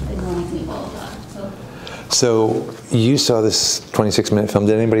 it reminds me of all of that. So you saw this 26-minute film.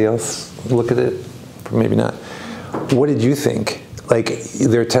 Did anybody else look at it? Maybe not. What did you think? Like,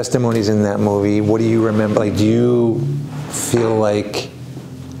 there are testimonies in that movie. What do you remember? Like, do you feel like,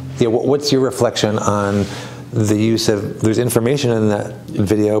 yeah, what's your reflection on the use of, there's information in that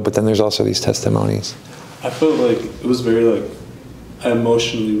video, but then there's also these testimonies? I felt like it was very, like, I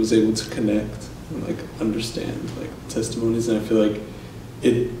emotionally was able to connect and, like, understand, like, testimonies, and I feel like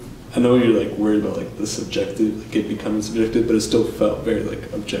I know you're, like, worried about, like, the subjective, like, it becoming subjective, but it still felt very,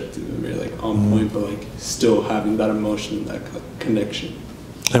 like, objective and very, like, on point, but, like, still having that emotion and that connection.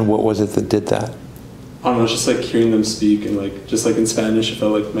 And what was it that did that? I don't know, just like hearing them speak, and like just like in Spanish, I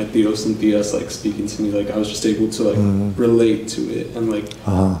felt like my tios and tias like speaking to me, like I was just able to like relate to it, and like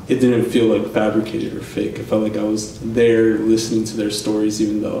it didn't feel like fabricated or fake. I felt like I was there listening to their stories,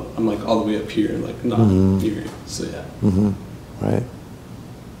 even though I'm like all the way up here and like not here. So yeah. Right.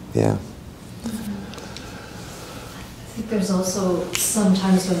 Yeah. I think there's also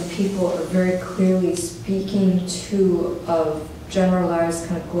sometimes when people are very clearly speaking to a generalized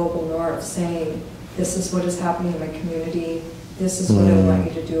kind of global north, saying, this is what is happening in my community, this is what I want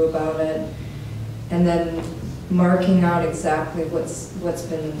you to do about it, and then marking out exactly what's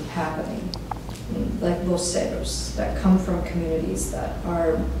been happening. Like voceros that come from communities that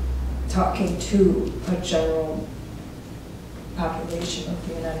are talking to a general population of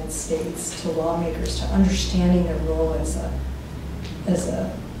the United States, to lawmakers, to understanding their role as a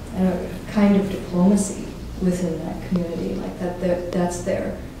kind of diplomacy within that community, like that's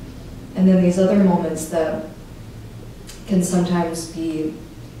there. And then these other moments that can sometimes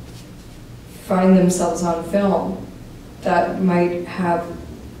find themselves on film that might have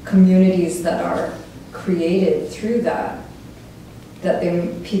communities that are created through that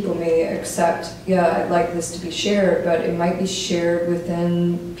people may accept, yeah, I'd like this to be shared, but it might be shared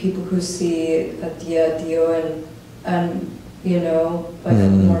within people who see a tío and you know, like a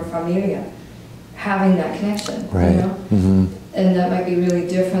more familia, having that connection, right. You know? And that might be really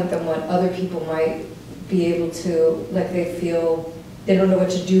different than what other people might be able to, like they feel they don't know what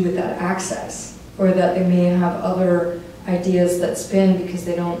to do with that access, or that they may have other ideas that spin because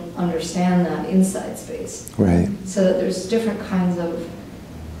they don't understand that inside space. Right. So that there's different kinds of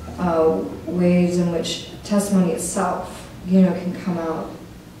ways in which testimony itself, you know, can come out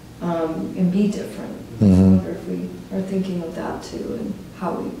and be different. I wonder if we are thinking of that too, and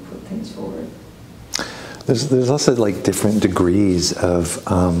how we put things forward. There's also like different degrees of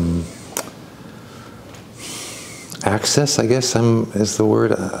access, I guess is the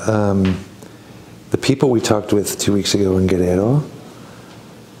word. The people we talked with 2 weeks ago in Guerrero,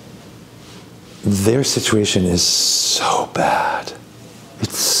 their situation is so bad.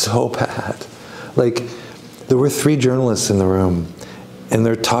 It's so bad. Like, there were 3 journalists in the room, and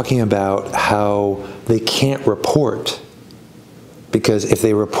they're talking about how they can't report. Because if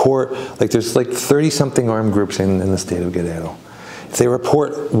they report, like there's like 30-something armed groups in the state of Guerrero. If they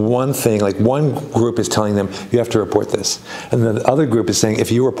report one thing, like one group is telling them, you have to report this. And then the other group is saying,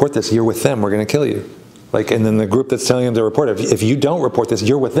 if you report this, you're with them, we're going to kill you. Like, and then the group that's telling them to report it, if you don't report this,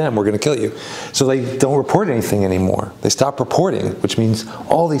 you're with them, we're going to kill you. So they don't report anything anymore. They stop reporting, which means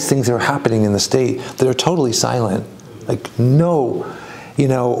all these things are happening in the state that are totally silent. Like, no. You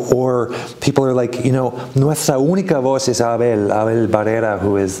know, or people are like, you know, nuestra única voz es Abel Barrera,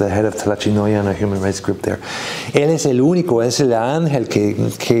 who is the head of Tlachinoyan, a human rights group there. Él es el único, es el ángel que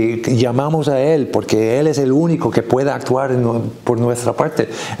llamamos a él, porque él es el único que puede actuar por nuestra parte.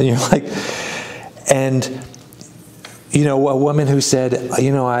 And you're like, and, you know, a woman who said,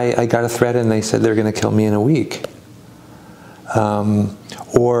 you know, I got a threat and they said they're going to kill me in a week.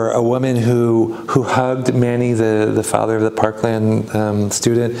 Or a woman who hugged Manny, the father of the Parkland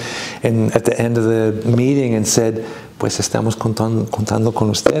student, and at the end of the meeting and said, pues estamos contando con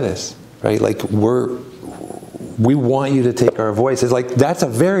ustedes, right? Like, we want you to take our voice. It's like, that's a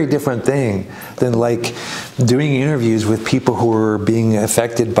very different thing than like doing interviews with people who are being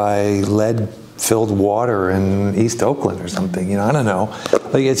affected by lead-filled water in East Oakland or something, you know, I don't know.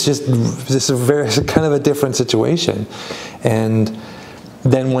 Like, it's just it's kind of a different situation. And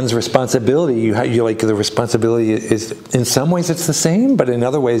then one's responsibility, you're like, the responsibility is, in some ways it's the same, but in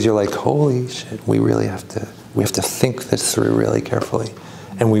other ways you're like, holy shit, we have to think this through really carefully.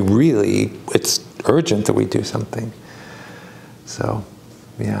 And it's urgent that we do something. So,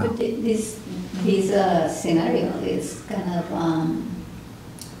 yeah. But this scenario is kind of,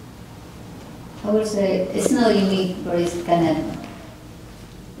 I would say, it's not unique, but it's kind of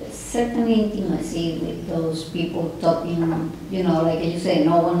certain intimacy with those people talking, you know, like you say,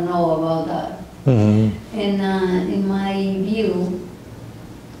 no one know about that. And in my view,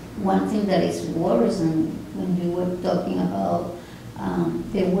 one thing that is worrisome when we were talking about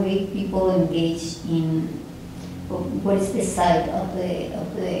the way people engage in what is the side of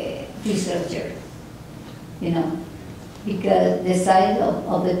the researcher, you know, because the side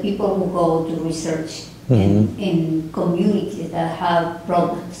of the people who go to research in communities that have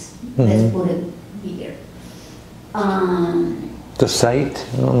problems. Let's put it bigger. The site,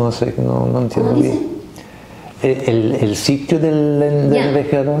 no entiendo bien. El sitio del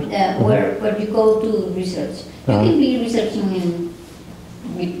investigador. Where you go to research. You can be researching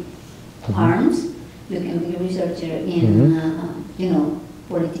with arms. You can be a researcher in, you know,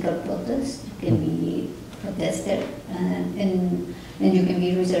 political protest, you can be protester, and you can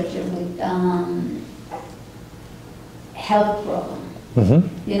be researcher with health problem,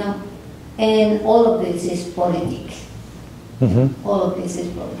 you know, and all of this is politics. All of this is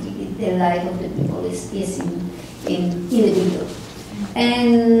politics. The life of the people is in individual.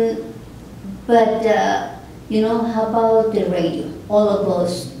 But you know, how about the radio? All of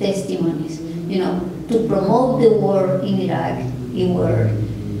those testimonies, you know, to promote the war in Iraq,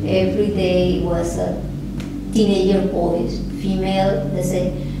 every day was a teenager boys, female, they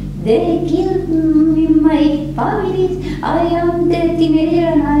say, they killed me, my family, I am the teenager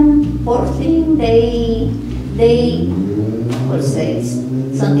and I'm poor thing, they or says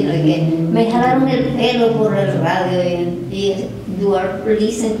something like that. Me jalaron el pelo por el radio and you are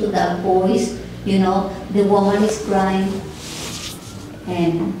listening to that voice, you know, the woman is crying.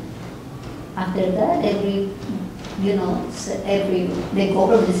 And after that, the government said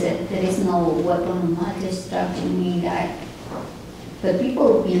there is no weapon of mass destruction in Iraq. But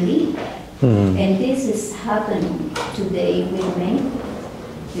people believe that. And this is happening today with many,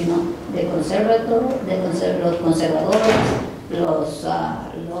 you know, los conservadores,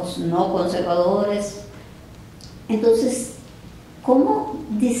 los no conservadores. Entonces, ¿cómo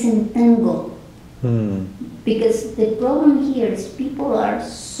desentango? Because the problem here is people are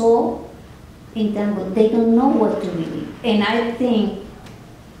so entangled, they don't know what to believe. And I think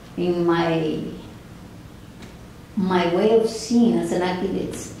in my way of seeing as an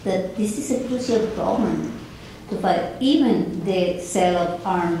activist that this is a crucial problem to fight, even the sale of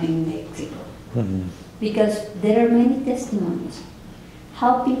arms in Mexico. Because there are many testimonies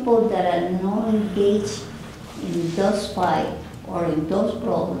how people that are not engaged in those fights or in those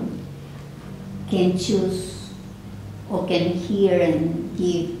problems can choose or can hear and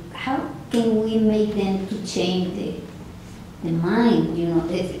give. How can we make them to change the mind? You know,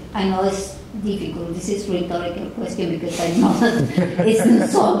 I know it's difficult. This is a rhetorical question because I know that it's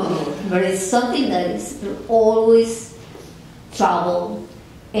unsolvable, but it's something that is always trouble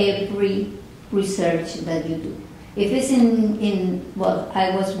every research that you do. If it's well,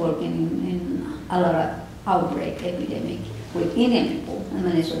 I was working in a lot of outbreak epidemic with Indian people in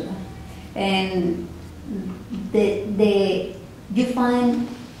Venezuela, and you find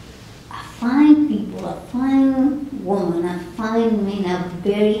a fine people, a fine woman, a fine man, a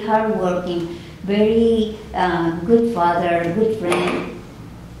very hardworking, very good father, good friend,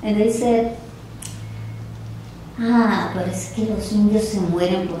 and they said, pero es que los indios se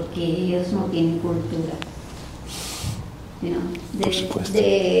mueren porque ellos no tienen cultura. You know,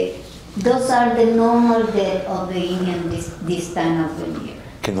 those are the normal death of the Indian this time of the year.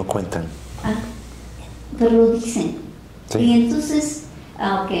 Que no cuentan. Pero lo dicen. Sí. Y entonces,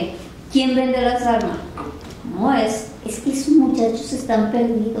 okay, ¿quién vende las armas? No es que esos muchachos están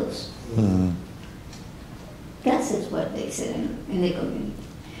perdidos. That's what they said in the community.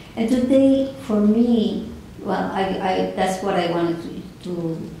 And today, for me, well, I that's what I wanted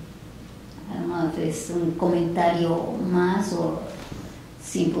to I don't know if it's un comentario más or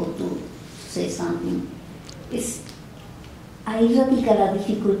simple to say something. Ahí radica la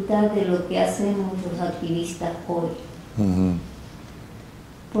dificultad de lo que hacemos los activistas hoy.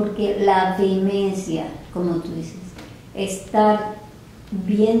 Porque la vehemencia, como tú dices, estar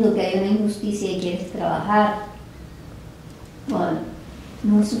viendo que hay una injusticia y quieres trabajar, well,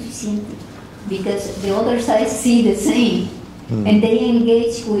 no es suficiente. Because the other side see the same, and they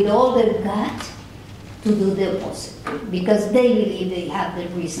engage with all their gut to do the opposite, because they believe they have the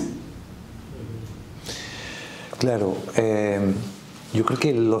reason. Claro, yo creo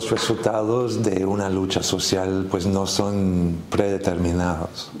que los resultados de una lucha social pues no son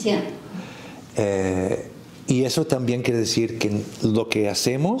predeterminados. Yeah. Y eso también quiere decir que lo que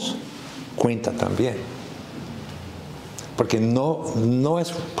hacemos cuenta también. Porque no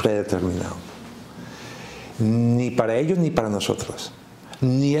es predeterminado. Ni para ellos ni para nosotros.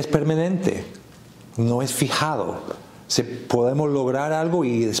 Ni es permanente. No es fijado. Podemos lograr algo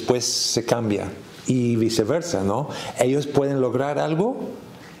y después se cambia. Y viceversa, ¿no? Ellos pueden lograr algo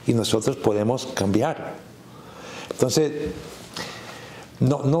y nosotros podemos cambiar. Entonces,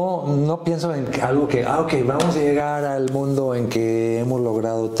 no pienso en algo que, ok, vamos a llegar al mundo en que hemos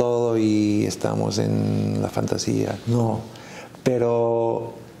logrado todo y estamos en la fantasía. No,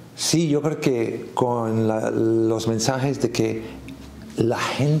 pero sí, yo creo que con los mensajes de que la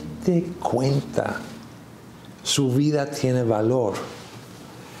gente cuenta, su vida tiene valor.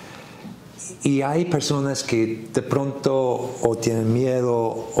 Y hay personas que de pronto o tienen miedo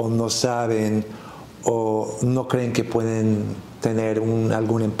o no saben o no creen que pueden tener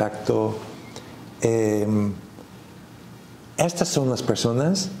algún impacto en estas son las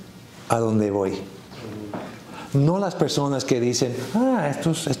personas a donde voy. No las personas que dicen,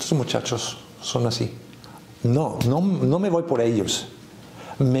 estos muchachos son así. No me voy por ellos.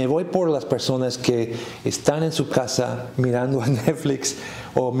 Me voy por las personas que están en su casa mirando a Netflix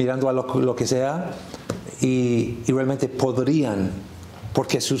o mirando a lo que sea y realmente podrían,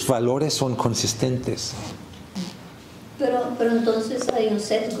 porque sus valores son consistentes. Pero entonces hay un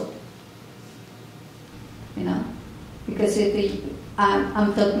sesgo, you know, because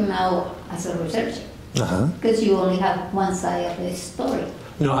I'm talking now as a researcher, because you only have one side of the story.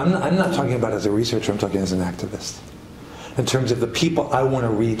 No, I'm not talking about as a researcher, I'm talking as an activist. In terms of the people I want to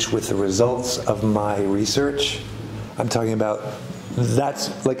reach with the results of my research, I'm talking about,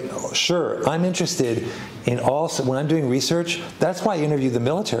 that's like, sure, I'm interested in when I'm doing research, that's why I interview the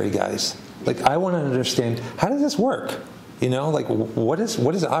military guys. Like, I want to understand, how does this work? You know, like, what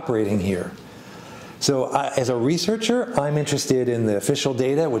is operating here? So as a researcher, I'm interested in the official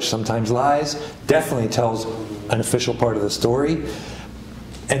data, which sometimes lies, definitely tells an official part of the story.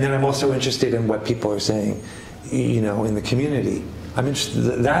 And then I'm also interested in what people are saying, you know, in the community. I'm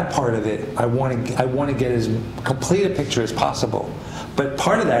interested, that part of it, I want to get as complete a picture as possible. But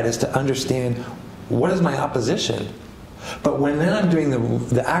part of that is to understand, what is my opposition? But when then I'm doing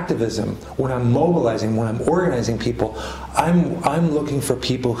the activism, when I'm mobilizing, when I'm organizing people, I'm looking for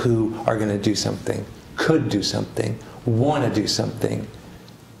people who are going to do something, could do something, want to do something,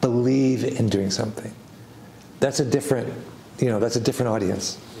 believe in doing something. That's a different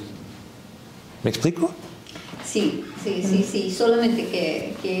audience. ¿Me explico? Sí. Solamente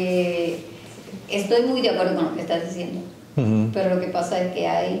que estoy muy de acuerdo con lo que estás diciendo. Pero lo que pasa es que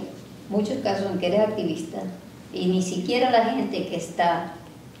hay muchos casos en que eres activista y ni siquiera la gente que está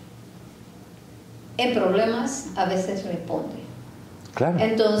en problemas a veces responde. Claro.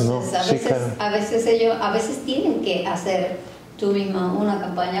 Entonces, a veces tienen que hacer tú misma una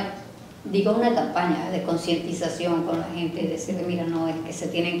campaña de concientización con la gente, decirle, mira, no, es que se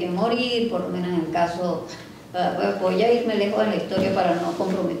tienen que morir, por lo menos en el caso, voy a irme lejos en la historia para no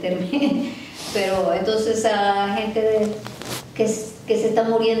comprometerme, pero entonces a la gente que se está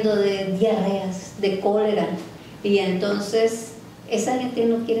muriendo de diarreas, de cólera, y entonces esa gente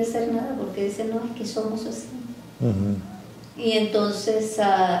no quiere hacer nada porque dice, no, es que somos así. Y entonces,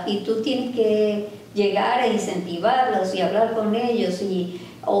 y tú tienes que llegar a incentivarlos y hablar con ellos,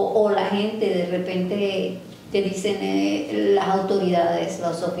 o la gente de repente te dicen, las autoridades,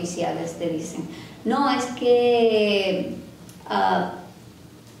 los oficiales te dicen, no, es que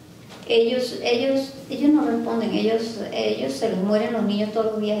ellos no responden, ellos se les mueren los niños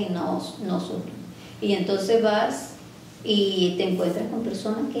todos los días y no sufren. Y entonces vas y te encuentras con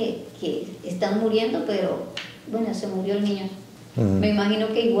personas que están muriendo, pero bueno, se murió el niño. Me imagino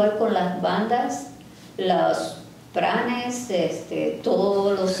que igual con las bandas, los pranes,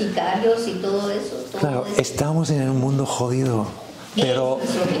 todos los sicarios y todo eso. Claro, estamos en un mundo jodido, pero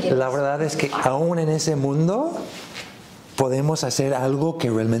la verdad es que aún en ese mundo podemos hacer algo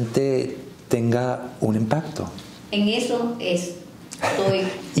que realmente tenga un impacto. En eso estoy.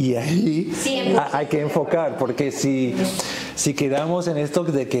 Y ahí hay que enfocar, porque si quedamos en esto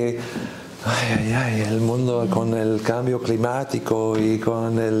de que el mundo con el cambio climático y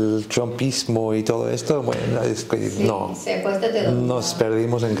con el trumpismo y todo esto, bueno, es que no, nos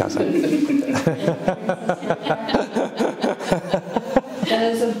perdimos en casa. And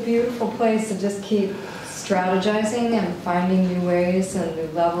it's a beautiful place to just keep strategizing and finding new ways and new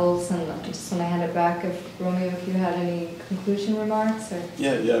levels. And I just want to hand it back, Romeo, if you had any conclusion remarks. Or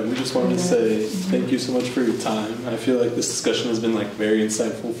Yeah, we just wanted to say thank you so much for your time. I feel like this discussion has been very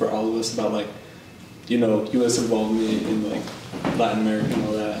insightful for all of us about U.S. involvement in Latin America and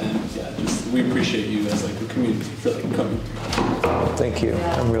all that. And we appreciate you as a community for coming. Thank you.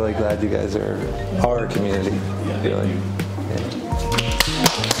 I'm really glad you guys are our community. Yeah, really. thank you.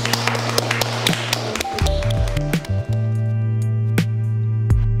 Yeah.